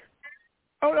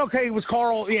 okay. It was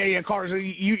Carl. Yeah. Carl.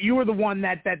 You were the one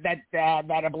that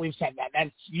I believe said that. That's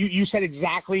you said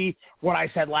exactly what I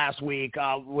said last week,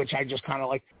 which I just kind of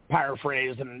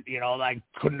paraphrased, and I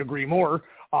couldn't agree more.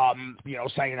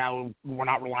 Saying how we're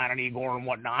not relying on Igor and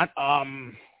whatnot.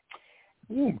 I'm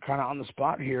kind of on the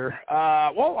spot here.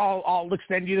 Well, I'll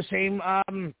extend you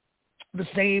the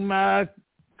same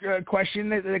question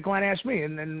that Glenn asked me,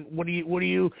 and then what do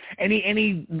you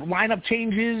any lineup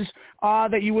changes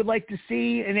that you would like to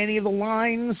see in any of the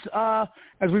lines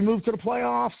as we move to the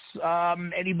playoffs?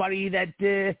 Anybody that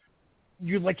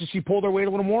you'd like to see pull their weight a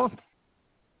little more?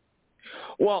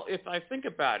 Well, if I think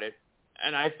about it,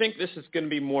 and I think this is going to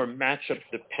be more matchup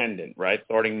dependent, right?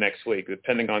 Starting next week,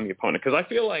 depending on the opponent, because I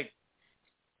feel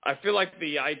like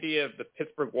the idea of the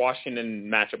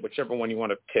Pittsburgh-Washington matchup, whichever one you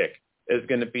want to pick, is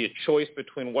going to be a choice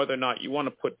between whether or not you want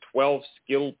to put 12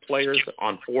 skilled players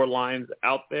on 4 lines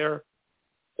out there,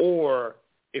 or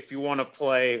if you want to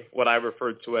play what I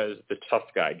referred to as the tough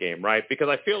guy game, right? Because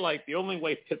I feel like the only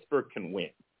way Pittsburgh can win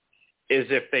is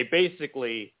if they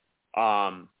basically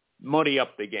muddy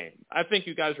up the game. I think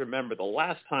you guys remember the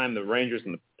last time the Rangers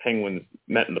and the Penguins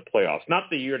met in the playoffs, not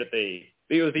the year that it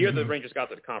was the year the Rangers got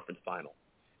to the conference final.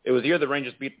 It was the year the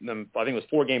Rangers beat them, I think it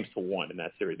was 4-1 in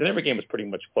that series. And every game was pretty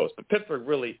much close. But Pittsburgh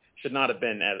really should not have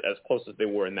been as close as they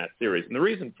were in that series. And the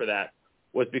reason for that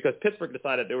was because Pittsburgh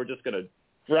decided they were just going to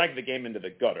drag the game into the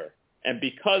gutter. And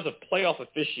because of playoff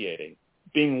officiating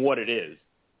being what it is,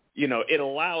 it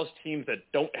allows teams that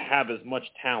don't have as much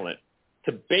talent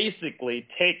to basically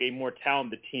take a more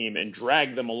talented team and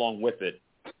drag them along with it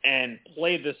and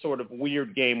play this sort of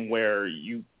weird game where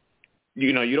you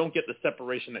don't get the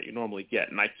separation that you normally get.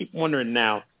 And I keep wondering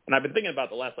now, and I've been thinking about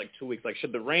the last 2 weeks,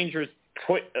 should the Rangers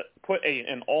put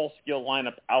an all-skill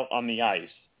lineup out on the ice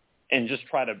and just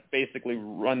try to basically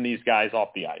run these guys off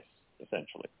the ice,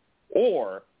 essentially?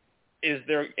 Or is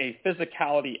there a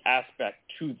physicality aspect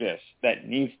to this that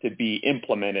needs to be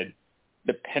implemented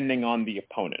depending on the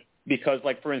opponent? Because,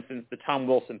 for instance, the Tom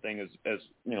Wilson thing is, as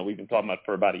we've been talking about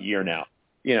for about a year now.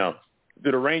 Do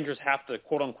the Rangers have to,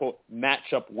 quote unquote,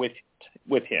 match up with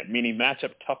him, meaning match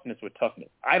up toughness with toughness?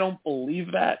 I don't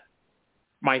believe that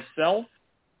myself,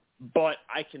 but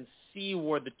I can see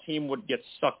where the team would get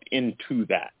sucked into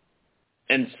that.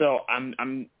 And so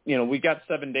we got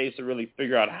 7 days to really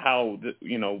figure out how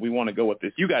we want to go with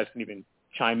this. You guys can even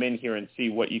chime in here and see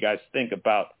what you guys think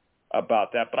about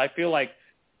that. But I feel like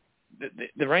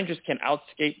the Rangers can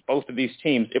outskate both of these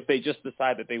teams if they just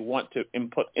decide that they want to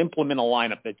implement a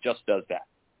lineup that just does that.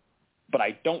 But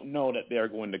I don't know that they're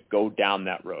going to go down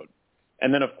that road.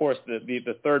 And then, of course,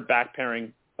 the third back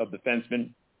pairing of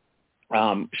defensemen,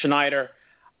 Schneider,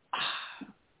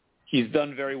 he's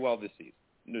done very well this season.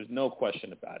 There's no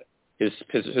question about it.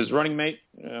 His running mate,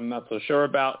 I'm not so sure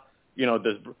about.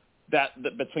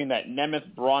 Between that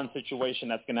Nemeth-Braun situation,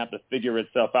 that's going to have to figure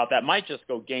itself out. That might just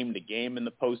go game to game in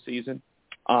the postseason,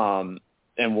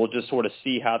 and we'll just sort of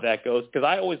see how that goes. Because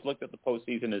I always looked at the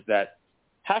postseason as that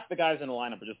half the guys in the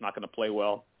lineup are just not going to play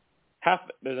well.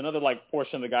 There's another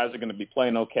portion of the guys are going to be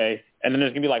playing okay, and then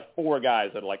there's going to be 4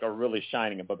 guys that are really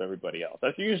shining above everybody else.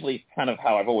 That's usually kind of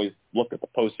how I've always looked at the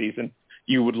postseason.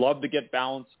 You would love to get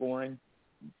balanced scoring,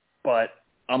 but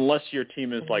unless your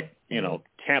team is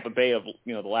Tampa Bay of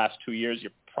the last 2 years,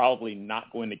 you're probably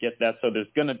not going to get that. So there's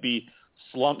going to be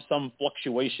some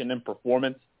fluctuation in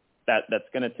performance that's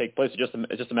going to take place.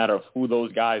 It's just a matter of who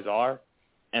those guys are.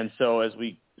 And so as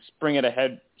we spring it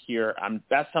ahead here,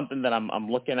 that's something that I'm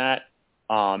looking at.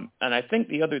 And I think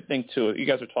the other thing too, you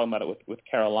guys were talking about it with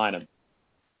Carolina.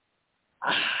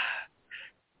 I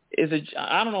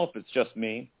don't know if it's just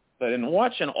me, but in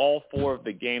watching all 4 of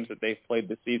the games that they've played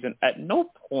this season, at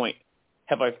no point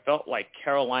have I felt like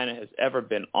Carolina has ever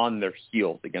been on their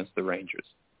heels against the Rangers.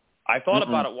 I thought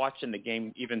about it watching the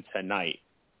game even tonight,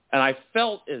 and I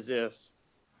felt as if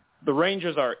the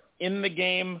Rangers are in the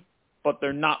game, but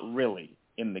they're not really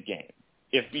in the game.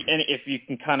 If you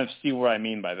can kind of see where I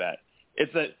mean by that.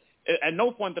 At no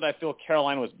point did I feel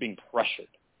Carolina was being pressured.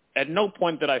 At no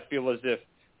point did I feel as if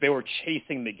they were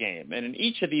chasing the game. And in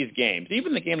each of these games,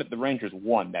 even the game that the Rangers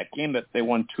won, that game that they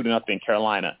won 2-0 in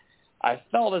Carolina, I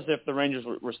felt as if the Rangers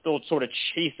were still sort of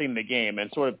chasing the game and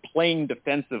sort of playing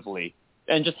defensively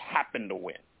and just happened to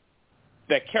win.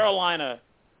 That Carolina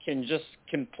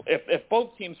if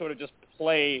both teams sort of just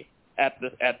play at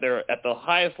the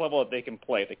highest level that they can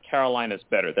play, that Carolina's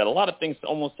better. That a lot of things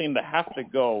almost seem to have to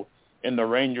go in the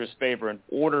Rangers' favor in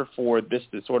order for this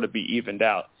to sort of be evened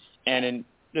out. And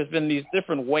there's been these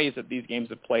different ways that these games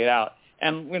have played out,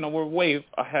 and we're way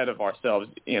ahead of ourselves.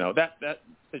 That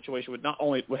situation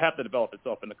would have to develop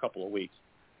itself in a couple of weeks,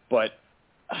 but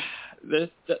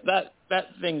that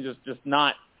thing just does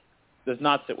not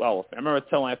sit well with me. I remember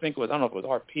telling, I don't know if it was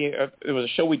RP, it was a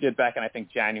show we did back in I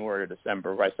think January or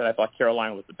December, where I said I thought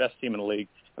Carolina was the best team in the league,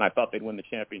 and I thought they'd win the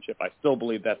championship. I still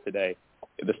believe that today,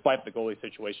 despite the goalie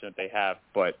situation that they have.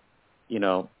 But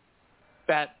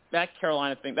that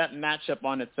Carolina thing, that matchup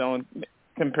on its own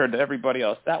compared to everybody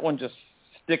else, that one just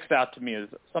sticks out to me as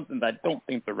something that I don't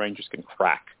think the Rangers can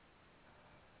crack.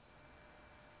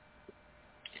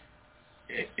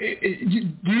 Do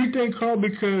you think, Carl,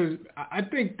 because I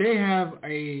think they have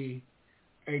a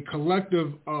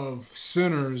collective of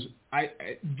centers,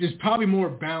 just probably more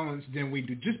balanced than we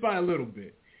do, just by a little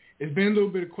bit. It's been a little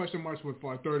bit of question marks with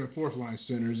our third and fourth line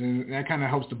centers, and that kind of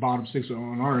helps the bottom 6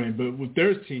 on our end. But with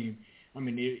their team, I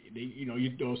mean,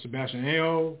 you throw Sebastian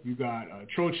Aho, you got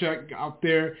Trocheck out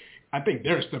there. I think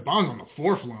there's Steban's on the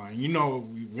 4th line.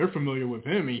 We're familiar with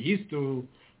him, and he still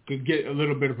could get a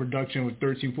little bit of production with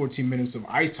 13, 14 minutes of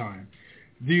ice time.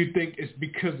 Do you think it's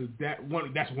because of that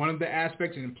one? That's one of the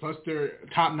aspects, and plus their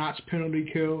top-notch penalty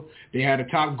kill. They had a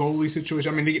top goalie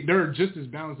situation. I mean, they're just as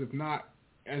balanced, if not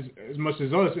as much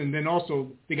as us. And then also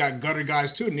they got gutter guys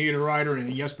too, Niederreiter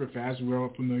and Jesper Fast, we're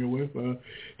all familiar with.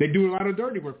 They do a lot of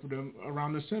dirty work for them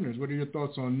around the centers. What are your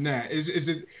thoughts on that? Is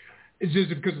it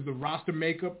because of the roster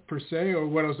makeup per se, or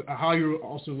what else? How you're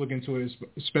also looking to it,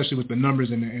 especially with the numbers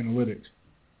and the analytics?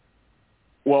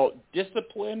 Well,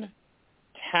 discipline,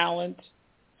 talent,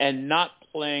 and not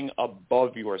playing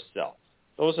above yourself.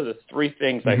 Those are the three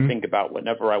things I think about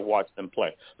whenever I watch them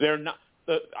play. They're not.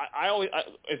 As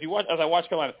I watch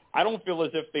Carolina, I don't feel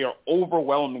as if they are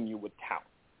overwhelming you with talent.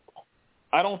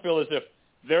 I don't feel as if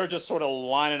they're just sort of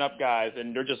lining up guys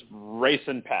and they're just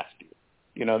racing past you.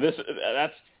 You know,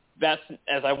 that's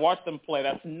as I watch them play,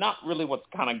 that's not really what's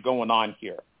kind of going on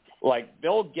here. Like,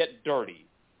 they'll get dirty,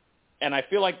 and I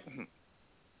feel like,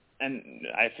 and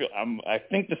I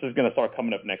think this is going to start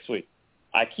coming up next week.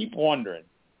 I keep wondering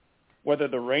whether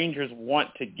the Rangers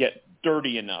want to get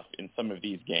dirty enough in some of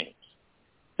these games,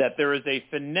 that there is a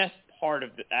finesse part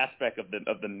of the aspect of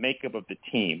the makeup of the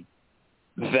team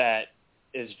that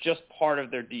is just part of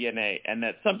their DNA, and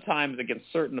that sometimes against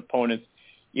certain opponents,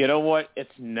 you know what, it's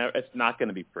not going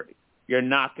to be pretty. You're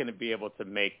not going to be able to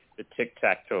make the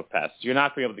tic-tac-toe pass. You're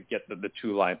not going to be able to get the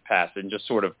two-line pass and just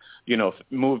sort of, you know,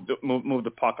 move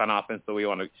the puck on offense the way you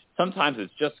want to. Sometimes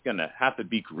it's just going to have to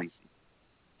be greasy.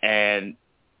 And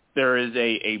there is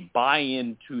a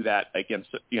buy-in to that against,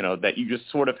 you know, that you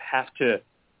just sort of have to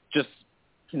just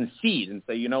concede and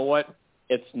say, you know what,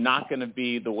 it's not going to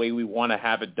be the way we want to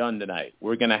have it done tonight.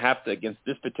 We're going to have to, against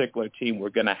this particular team, we're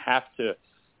going to have to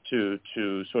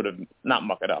sort of not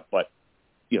muck it up, but,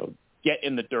 you know, get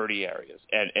in the dirty areas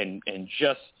and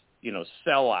just, you know,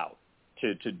 sell out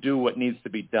to do what needs to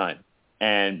be done.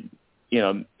 And, you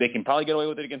know, they can probably get away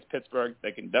with it against Pittsburgh.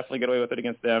 They can definitely get away with it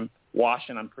against them.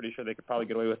 Washington, I'm pretty sure they could probably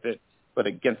get away with it. But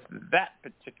against that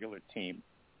particular team,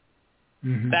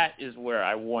 that is where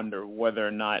I wonder whether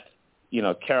or not, you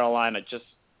know, Carolina just,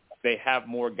 they have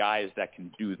more guys that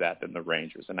can do that than the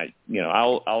Rangers. And I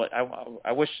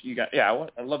wish you guys,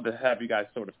 I'd love to have you guys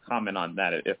sort of comment on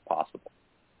that if possible.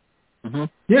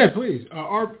 Yeah, please.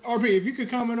 RP, if you could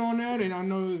comment on that, and I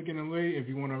know it's getting late. If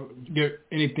you want to get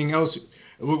anything else,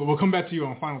 we'll come back to you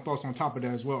on final thoughts on top of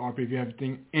that as well, RP, if you have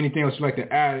anything else you'd like to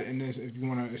add, and if you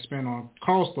want to expand on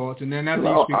Carl's thoughts. And then after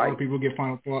you speak, RP, we'll get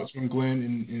final thoughts from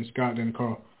Glenn and Scott and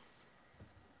Carl.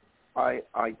 I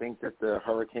think that the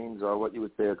Hurricanes are what you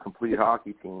would say a complete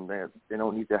hockey team. They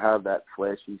don't need to have that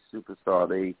flashy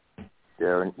superstar.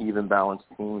 They're an even balanced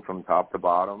team from top to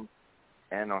bottom,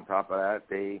 and on top of that,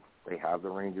 they have the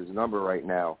Rangers number right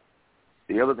now.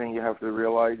 The other thing you have to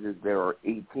realize is there are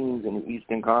 8 teams in the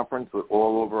Eastern Conference with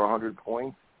all over 100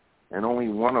 points, and only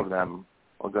one of them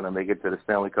are going to make it to the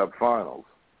Stanley Cup Finals.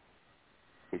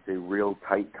 It's a real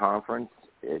tight conference.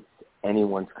 It's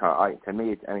anyone's to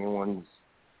me, it's anyone's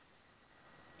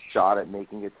shot at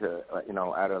making it to, you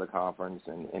know, out of the conference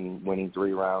and winning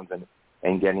 3 rounds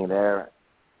and getting there.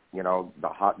 You know, the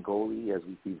hot goalie, as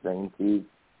we keep saying, Steve,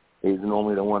 is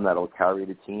normally the one that will carry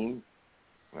the team.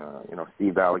 You know,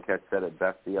 Steve Valiquette said it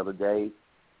best the other day.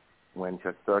 When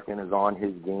Shesterkin is on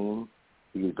his game,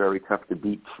 he is very tough to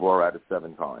beat 4 out of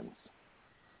 7 times.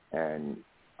 And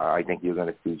I think you're going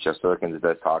to see Shesterkin's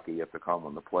best hockey yet to come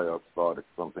when the playoffs start. It's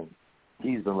something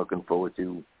he's been looking forward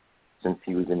to since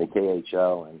he was in the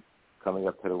KHL and coming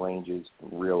up to the Rangers,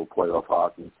 real playoff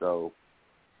hockey. So,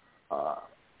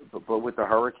 but with the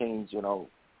Hurricanes, you know,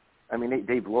 I mean,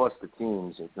 they've lost the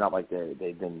teams. It's not like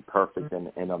they've been perfect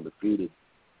and undefeated.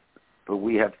 But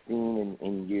we have seen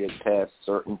in years past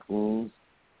certain teams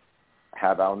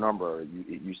have our number.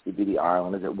 It used to be the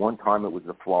Islanders. At one time it was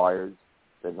the Flyers,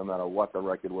 that no matter what the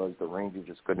record was, the Rangers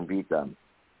just couldn't beat them.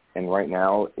 And right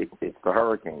now it's the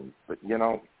Hurricanes. But, you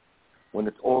know, when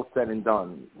it's all said and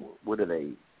done, what are they,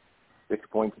 6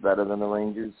 points better than the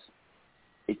Rangers?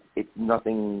 It's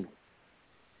nothing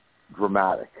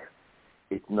dramatic.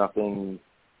 It's nothing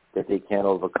that they can't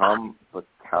overcome, but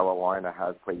Carolina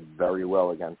has played very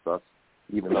well against us,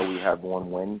 even though we have 1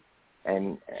 win.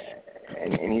 And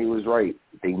he was right.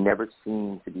 They never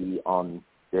seem to be on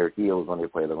their heels when they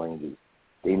play the Rangers.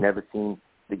 The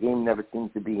game never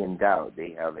seems to be in doubt.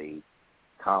 They have a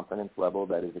confidence level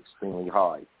that is extremely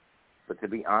high. But to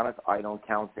be honest, I don't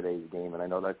count today's game, and I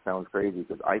know that sounds crazy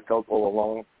because I felt all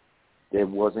along there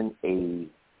wasn't a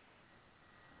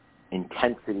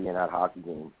intensity in that hockey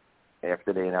game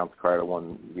after they announced Carter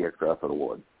won the Extra Effort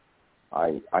Award.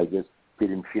 I just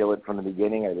didn't feel it from the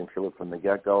beginning. I didn't feel it from the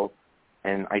get-go.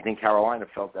 And I think Carolina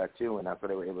felt that too, and that's why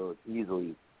they were able to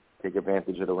easily take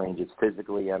advantage of the Rangers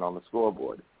physically and on the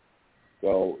scoreboard.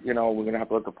 So, you know, we're going to have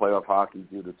to let the playoff hockey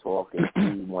do the talk and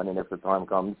see when and if the time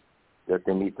comes that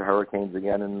they meet the Hurricanes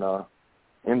again in the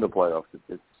playoffs.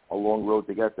 It's a long road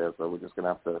to get there. So we're just going to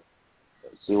have to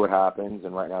see what happens,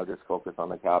 and right now just focus on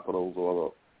the Capitals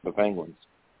or the Penguins.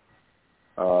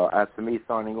 As for me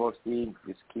signing off, Steve,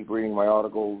 just keep reading my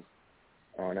articles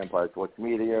on Empire Sports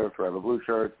Media, Forever Blue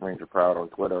Shirts, Ranger Proud on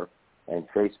Twitter and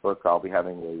Facebook. I'll be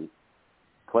having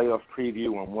a playoff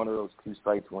preview on one of those two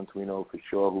sites once we know for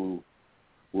sure who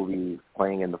will be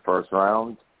playing in the first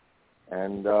round.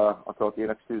 And I'll talk to you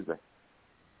next Tuesday.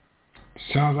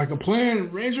 Sounds like a plan.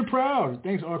 Ranger Proud.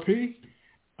 Thanks, RP.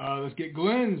 Let's get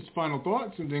Glenn's final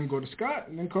thoughts and then go to Scott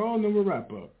and then Carl and then we'll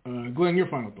wrap up. Glenn, your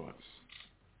final thoughts.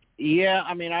 Yeah,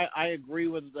 I mean, I agree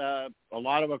with a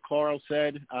lot of what Carl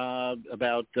said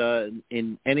about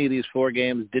in any of these four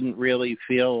games, didn't really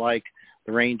feel like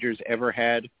the Rangers ever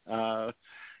had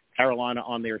Carolina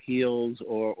on their heels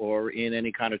or in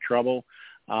any kind of trouble.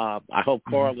 I hope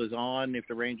Carl is on if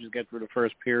the Rangers get through the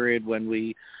first period when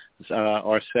we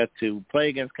are set to play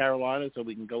against Carolina, so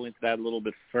we can go into that a little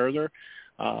bit further.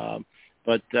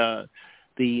 But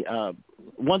the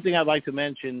one thing I'd like to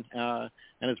mention,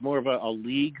 and it's more of a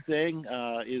league thing,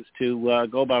 is to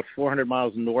go about 400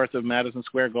 miles north of Madison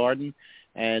Square Garden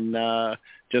and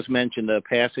just mention the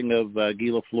passing of Guy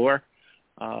Lafleur.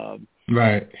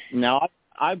 Right. Now,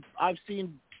 I've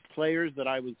seen players that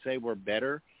I would say were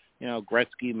better,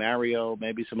 Gretzky, Mario,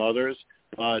 maybe some others,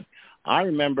 but I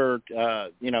remember,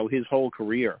 his whole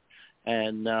career.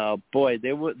 And, boy,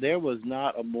 there was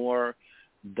not a more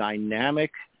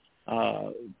dynamic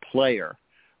player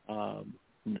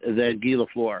than Guy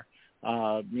Lafleur.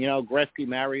 Gretzky,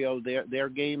 Mario, their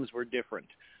games were different.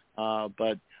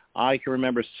 But I can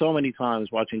remember so many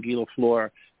times watching Guy Lafleur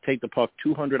take the puck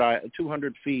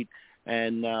 200 feet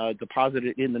and deposit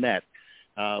it in the net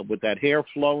with that hair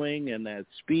flowing and that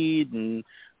speed. And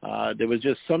there was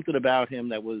just something about him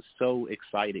that was so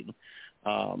exciting.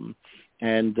 I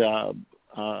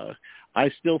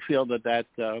still feel that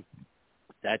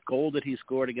goal that he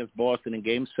scored against Boston in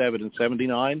Game 7 in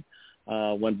 '79,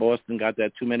 when Boston got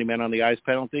that too many men on the ice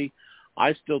penalty,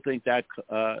 I still think that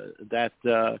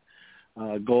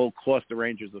goal cost the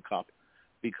Rangers the cup,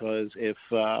 because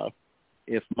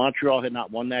if Montreal had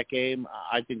not won that game,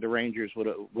 I think the Rangers would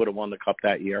have won the cup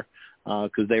that year,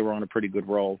 because they were on a pretty good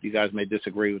roll. You guys may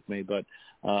disagree with me, but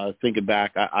thinking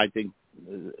back, I think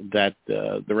that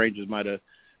the Rangers might have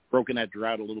broken that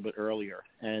drought a little bit earlier.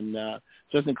 And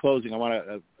just in closing, I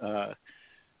want to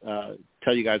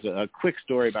tell you guys a quick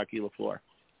story about Guy Lafleur.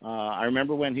 I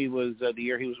remember when he was the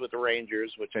year he was with the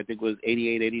Rangers, which I think was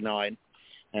 88, 89,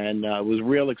 and it was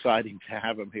real exciting to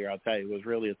have him here. I'll tell you, it was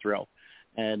really a thrill.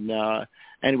 And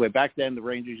anyway, back then the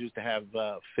Rangers used to have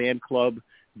fan club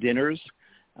dinners,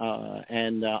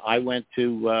 and I went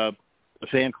to a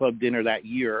fan club dinner that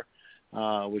year,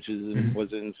 which was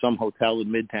in some hotel in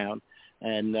Midtown.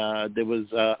 And there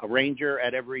was a Ranger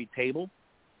at every table,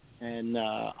 and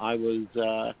I was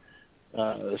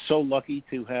so lucky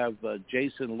to have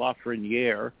Jason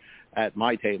Lafreniere at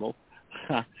my table,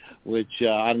 which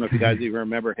I don't know if you guys even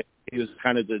remember him. He was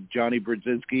kind of the Johnny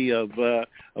Brodzinski of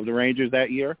the Rangers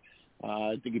that year.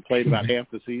 I think he played about half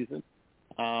the season.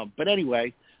 But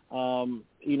anyway,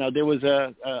 there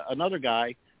was another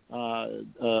guy,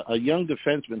 a young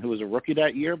defenseman who was a rookie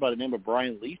that year by the name of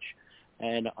Brian Leach.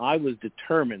 And I was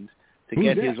determined to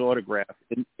get his autograph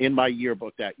in my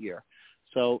yearbook that year.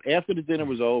 So after the dinner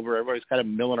was over, everybody's kind of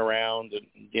milling around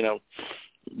and,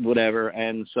 whatever.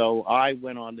 And so I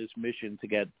went on this mission to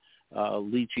get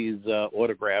Leachy's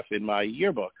autograph in my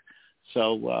yearbook.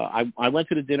 So I went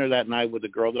to the dinner that night with the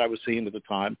girl that I was seeing at the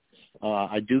time.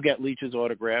 I do get Leach's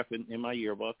autograph in my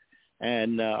yearbook.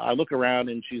 And I look around,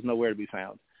 and she's nowhere to be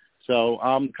found. So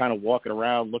I'm kind of walking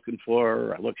around looking for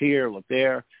her. I look here, look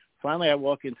there. Finally, I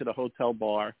walk into the hotel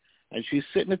bar, and she's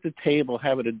sitting at the table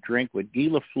having a drink with Guy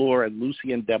Lafleur and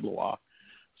Lucien Deblois.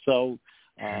 So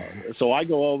I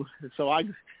go over. So I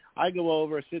go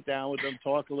over, sit down with them,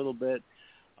 talk a little bit.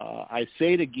 I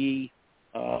say to Guy,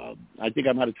 I think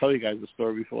I might have told you guys the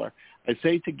story before. I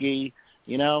say to Guy,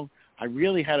 I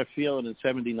really had a feeling in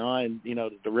 '79,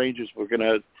 that the Rangers were going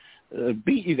to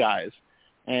beat you guys.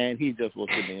 And he just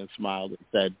looked at me and smiled and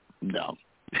said, no.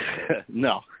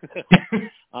 No.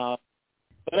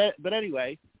 But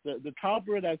anyway, the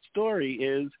topper of that story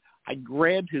is I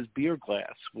grabbed his beer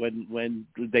glass when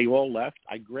they all left.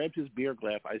 I grabbed his beer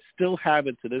glass. I still have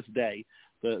it to this day.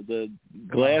 The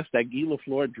glass that Guy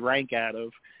Lafleur drank out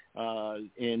of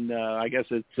I guess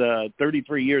it's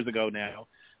 33 years ago now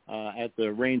at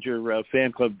the Ranger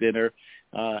fan club dinner.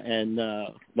 And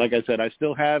like I said, I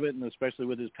still have it, and especially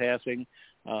with his passing,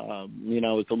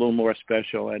 it's a little more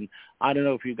special. And I don't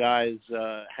know if you guys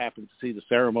happened to see the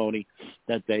ceremony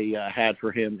that they had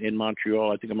for him in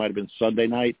Montreal. I think it might have been Sunday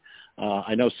night.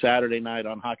 I know Saturday night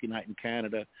on Hockey Night in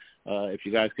Canada, if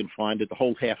you guys can find it, the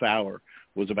whole half hour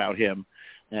was about him.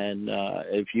 And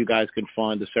if you guys can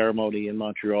find the ceremony in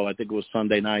Montreal, I think it was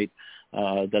Sunday night,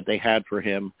 that they had for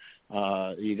him,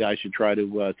 you guys should try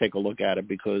to take a look at it,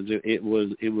 because it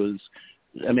was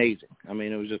amazing. I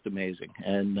mean, it was just amazing.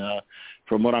 And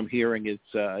from what I'm hearing, it's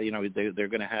they're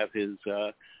going to have his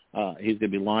he's going to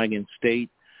be lying in state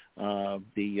at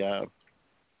the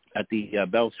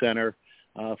Bell Center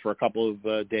for a couple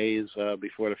of days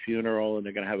before the funeral, and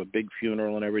they're going to have a big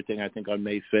funeral and everything, I think, on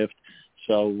May 5th.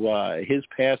 So his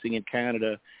passing in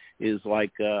Canada is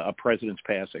like a president's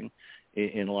passing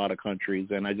in a lot of countries.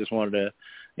 And I just wanted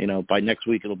to, by next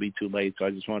week it'll be too late, so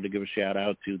I just wanted to give a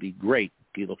shout-out to the great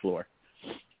Guy Lafleur.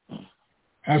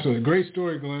 Absolutely. Great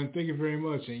story, Glenn. Thank you very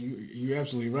much. And you're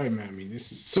absolutely right, man. I mean, there's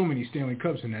so many Stanley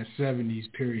Cups in that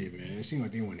 70s period, man. It seemed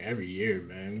like they won every year,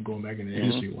 man. Going back in the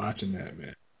history, watching that,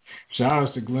 man. Shout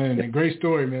outs to Glenn. And great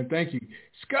story, man. Thank you.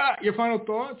 Scott, your final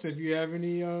thoughts? If you have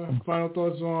any final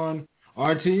thoughts on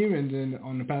our team, and then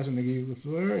on the passing of Guy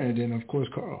Lafleur, and then, of course,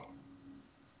 Carl.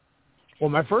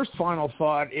 Well, my first final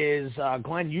thought is,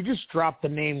 Glenn, you just dropped the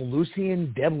name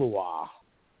Lucien Deblois.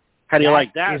 How do you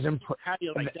like that? How do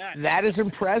you like that? That is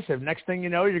impressive. Next thing you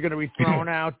know, you're going to be throwing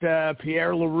out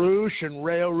Pierre LaRouche and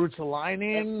Rayo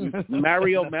Ruotsalainen.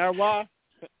 Mario Marois.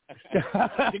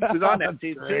 I think he was on that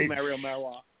team too, Mario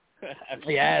Marois.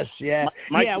 Yes, yeah.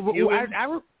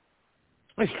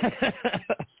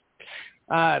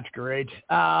 That's great.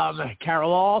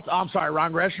 Carol Alt. I'm sorry,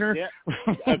 Ron Greshner. Yeah.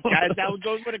 That would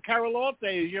go with a Carol Alt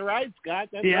days. You're right, Scott.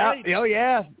 That's right. Oh,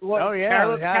 yeah.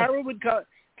 Well,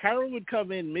 Carol would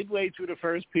come in midway through the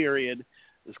first period,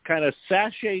 just kind of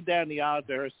sashay down the aisle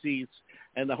to her seats,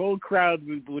 and the whole crowd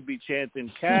would be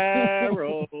chanting,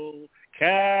 Carol,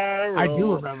 Carol. I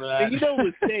do remember that. And it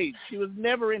was staged. She was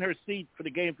never in her seat for the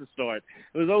game to start.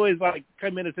 It was always like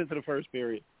 10 minutes into the first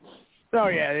period. Oh,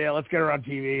 yeah, let's get her on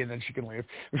TV, and then she can leave.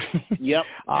 Yep.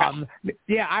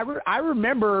 I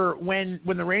remember when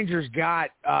the Rangers got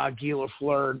Guy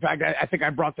Lafleur. In fact, I think I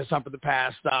brought this up in the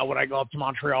past when I go up to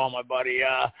Montreal, my buddy,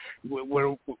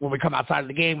 when we come outside of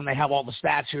the game and they have all the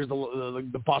statues,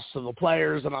 the busts of the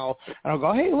players, and I'll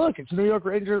go, hey, look, it's New York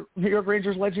Rangers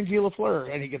legend Guy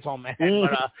Lafleur, and he gets all mad.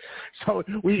 But so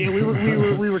we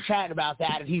were chatting about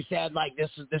that, and he said, like,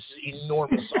 this is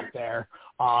enormous up there.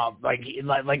 Like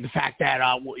the fact that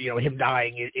him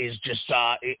dying is just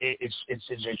it's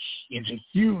a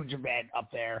huge event up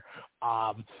there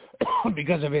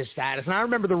because of his status. And I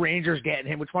remember the Rangers getting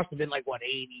him, which must have been like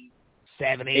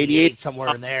 87, 88,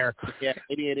 somewhere in there. Yeah,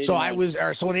 88. So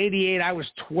in '88 I was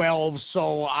 12.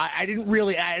 So I didn't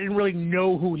really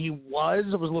know who he was.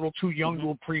 I was a little too young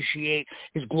to appreciate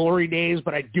his glory days,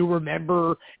 but I do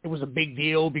remember it was a big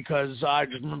deal because I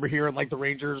just remember hearing like the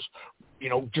Rangers,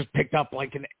 just picked up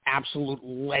like an absolute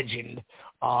legend.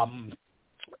 So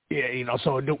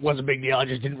it was a big deal. I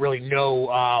just didn't really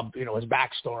know, his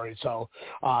backstory. So,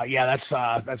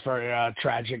 that's very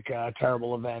tragic,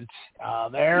 terrible event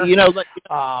there.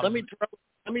 Let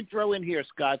me throw in here,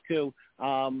 Scott, too.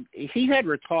 He had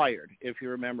retired, if you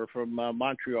remember, from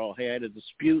Montreal. He had a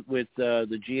dispute with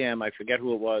the GM. I forget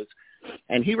who it was.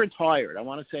 And he retired, I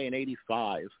want to say in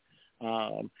 85.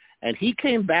 And he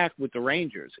came back with the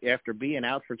Rangers after being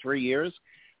out for 3 years,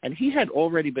 and he had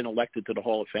already been elected to the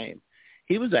Hall of Fame.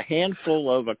 He was a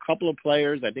handful of a couple of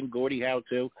players, I think Gordie Howe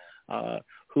too,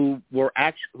 who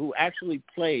actually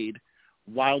played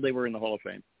while they were in the Hall of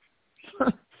Fame.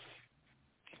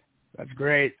 That's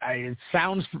great. It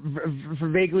sounds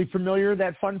vaguely familiar,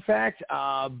 that fun fact,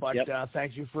 but yep.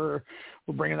 Thank you for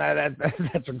bringing that.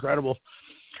 That's incredible.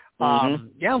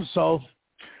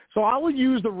 So I will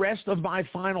use the rest of my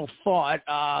final thought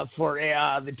for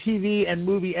the TV and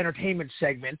movie entertainment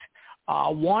segment.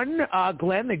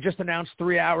 Glenn, they just announced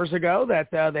 3 hours ago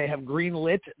that they have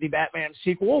greenlit the Batman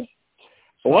sequel.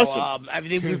 So, awesome.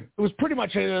 It was pretty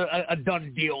much a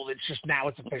done deal. It's just now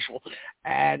it's official.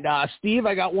 And Steve,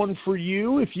 I got one for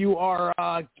you. If you are,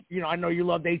 I know you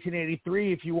loved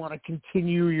 1883. If you want to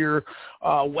continue your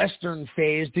Western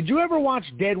phase, did you ever watch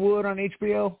Deadwood on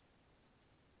HBO?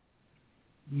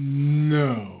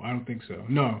 No, I don't think so.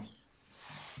 No.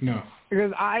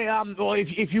 Because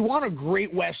if you want a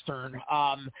great Western,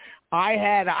 I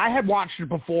had watched it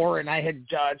before, and I had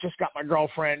just got my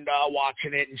girlfriend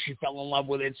watching it, and she fell in love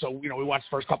with it. So, we watched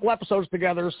the first couple episodes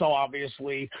together. So,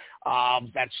 obviously,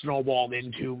 that snowballed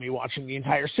into me watching the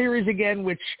entire series again,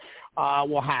 which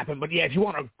will happen. But, yeah, if you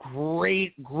want a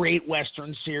great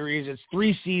Western series, it's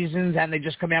 3 seasons, and they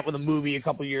just come out with a movie a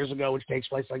couple years ago, which takes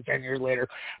place like 10 years later.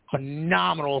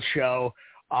 Phenomenal show.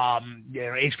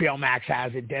 HBO Max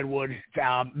has it. Deadwood,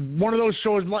 one of those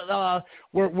shows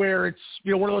where it's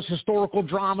one of those historical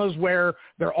dramas where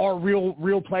there are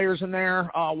real players in there.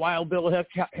 Wild Bill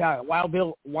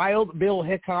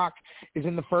Hickok is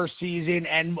in the first season,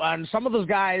 and some of those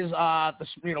guys,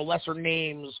 lesser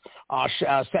names,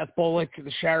 Seth Bullock,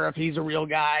 the sheriff, he's a real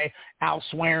guy. Al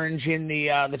Swearingen,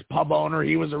 the pub owner,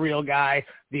 he was a real guy.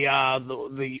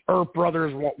 The Earp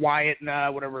brothers, Wyatt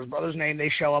and whatever his brother's name, they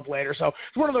show up later. So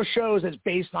it's one of those shows that's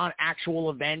based on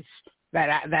actual events that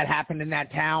happened in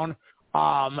that town,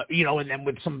 and then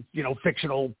with some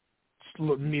fictional,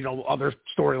 other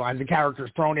storylines and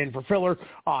characters thrown in for filler.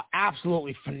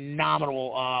 Absolutely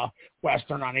phenomenal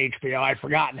Western on HBO. I'd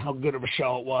forgotten how good of a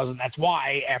show it was, and that's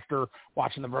why after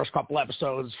watching the first couple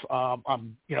episodes,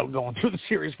 I'm going through the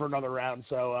series for another round.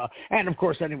 So, and of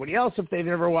course, anybody else if they've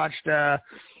never watched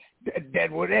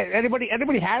Deadwood,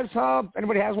 anybody has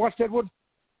watched Deadwood?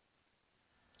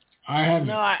 I have.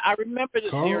 No, I remember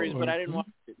the series, but I didn't watch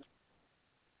it.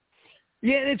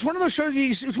 Yeah, it's one of those shows.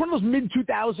 It's one of those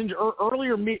mid-2000s or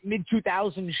earlier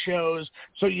mid-2000s shows.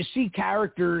 So you see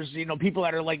characters, people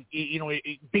that are like,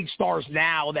 big stars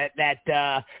now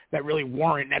that really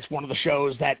weren't. That's one of the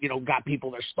shows that got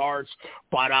people their starts.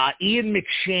 But Ian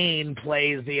McShane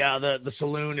plays the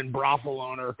saloon and brothel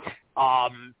owner.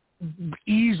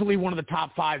 Easily one of the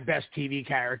top 5 best TV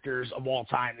characters of all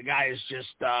time. The guy is he's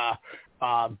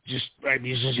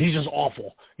just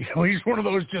awful. He's one of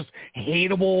those just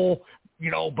hateable,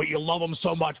 but you love him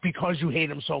so much because you hate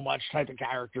him so much type of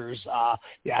characters.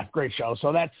 Great show.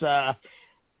 So that's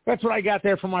what I got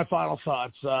there for my final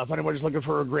thoughts. If anybody's looking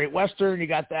for a great Western, you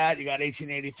got that. You got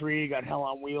 1883. You got Hell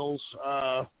on Wheels.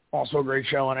 Also a great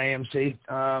show on AMC.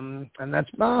 And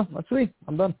that's me.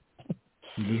 I'm done.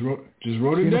 Just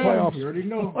wrote it down. You already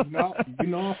know.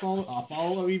 I'll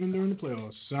follow up even during the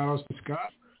playoffs. Shout out to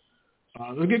Scott.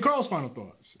 Let's get Carl's final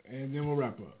thoughts, and then we'll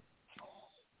wrap up.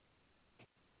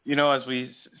 As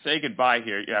we say goodbye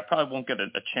here, I probably won't get a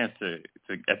chance to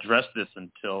address this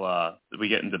until we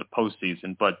get into the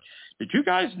postseason. But did you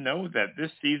guys know that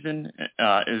this season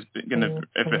is going to,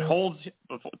 if it holds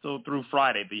through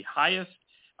Friday, the highest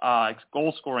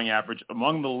goal scoring average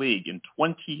among the league in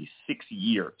 26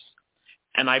 years?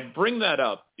 And I bring that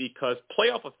up because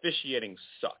playoff officiating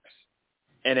sucks.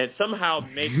 And it somehow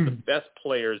makes the best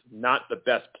players not the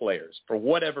best players for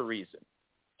whatever reason.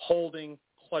 Holding,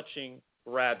 clutching,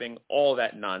 grabbing, all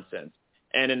that nonsense.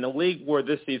 And in the league where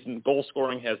this season goal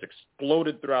scoring has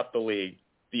exploded throughout the league,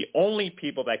 the only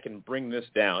people that can bring this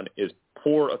down is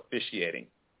poor officiating.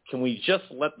 Can we just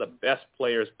let the best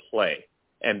players play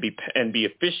and be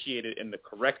officiated in the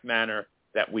correct manner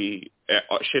that we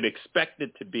should expect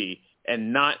it to be,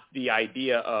 and not the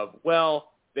idea of,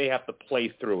 they have to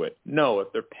play through it. No, if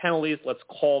they're penalties, let's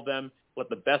call them. Let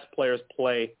the best players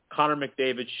play. Connor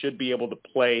McDavid should be able to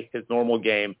play his normal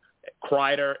game.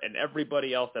 Kreider and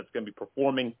everybody else that's going to be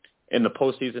performing in the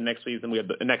postseason next season.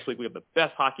 Next week we have the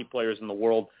best hockey players in the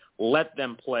world. Let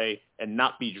them play and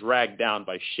not be dragged down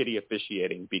by shitty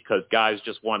officiating because guys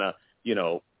just want to,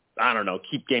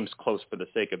 keep games close for the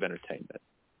sake of entertainment.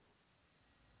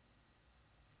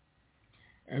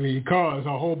 Carl, it's a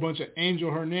whole bunch of Angel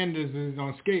Hernandez's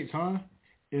on skates, huh?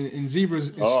 In zebra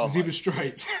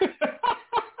stripes.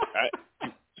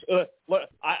 Look,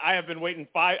 I have been waiting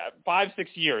 5-6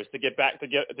 years to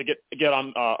get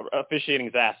on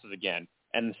officiating's asses again,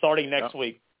 and starting next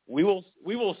week, we will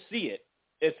see it.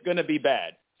 It's going to be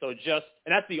bad. So and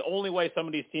that's the only way some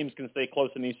of these teams can stay close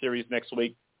in these series next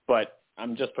week. But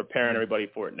I'm just preparing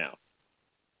everybody for it now.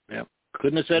 Yeah,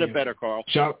 couldn't have said it better, Carl.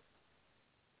 Shout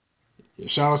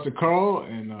outs to Carl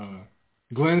and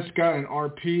Glenn, Scott, and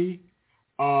RP.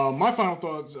 My final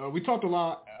thoughts, we talked a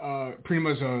lot pretty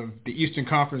much of the Eastern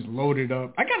Conference loaded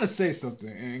up. I got to say something.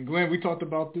 And Glenn, we talked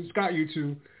about this, Scott, you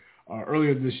too,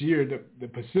 earlier this year, the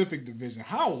Pacific Division.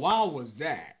 How wild was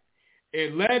that?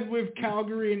 It led with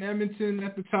Calgary and Edmonton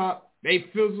at the top. They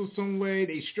fizzled some way.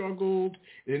 They struggled.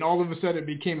 Then all of a sudden it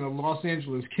became the Los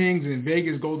Angeles Kings and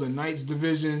Vegas Golden Knights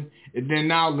division. And then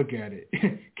now look at it.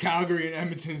 Calgary and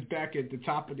Edmonton's back at the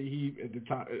top of the heap at the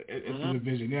top at the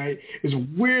division. Yeah, it's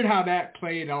weird how that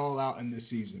played all out in this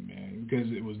season, man,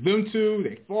 because it was them two.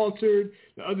 They faltered.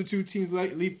 The other two teams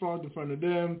leapfrogged in front of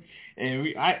them. And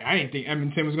I didn't think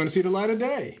Edmonton was going to see the light of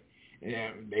day.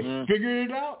 Yeah, they figured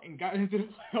it out and got into the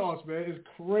playoffs, man. It's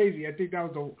crazy. I think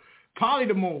that was probably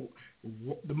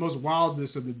the most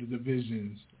wildest of the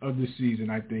divisions of this season.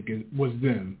 I think was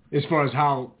them as far as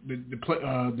how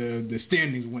the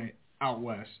standings went out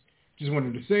west. Just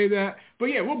wanted to say that. But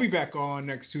yeah, we'll be back on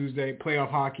next Tuesday.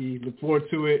 Playoff hockey. Look forward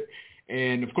to it.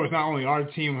 And, of course, not only our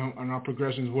team and our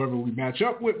progressions, whoever we match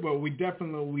up with, but we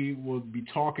definitely will be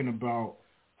talking about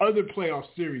other playoff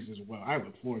series as well. I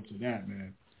look forward to that,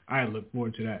 man. I look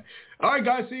forward to that. All right,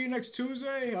 guys, see you next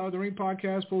Tuesday. The Rink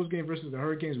Podcast, post-game versus the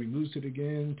Hurricanes. We lose it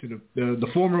again to the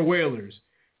former Whalers.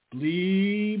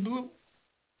 Bleed blue.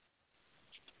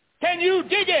 Can you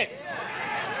dig it?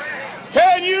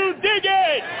 Can you dig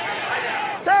it?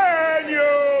 Can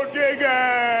you dig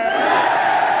it?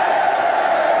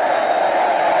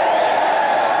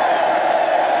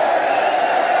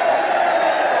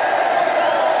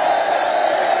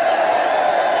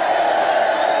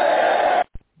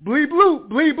 Bleed blue,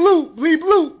 bleed blue, bleed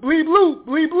blue, bleed blue,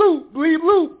 bleed blue, bleed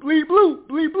blue, bleed blue,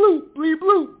 bleed blue, bleed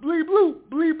blue, bleed blue,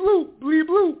 bleed blue, bleed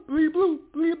blue, bleed blue,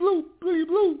 bleed blue, bleed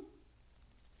blue.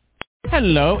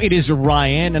 Hello, it is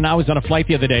Ryan, and I was on a flight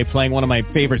the other day playing one of my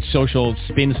favorite social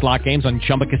spin slot games on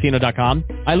ChumbaCasino.com.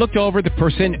 I looked over the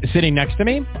person sitting next to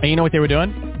me, and you know what they were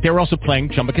doing? They were also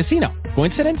playing Chumba Casino.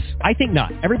 Coincidence? I think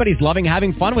not. Everybody's loving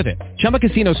having fun with it. Chumba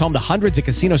Casino is home to hundreds of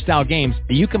casino-style games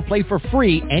that you can play for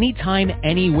free anytime,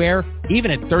 anywhere, even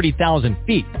at 30,000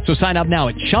 feet. So sign up now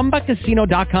at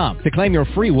ChumbaCasino.com to claim your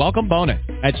free welcome bonus.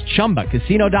 That's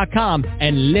ChumbaCasino.com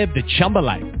and live the Chumba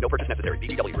life. No purchase necessary.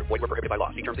 VGW. Void where prohibited by law.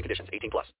 See terms and conditions. 18+.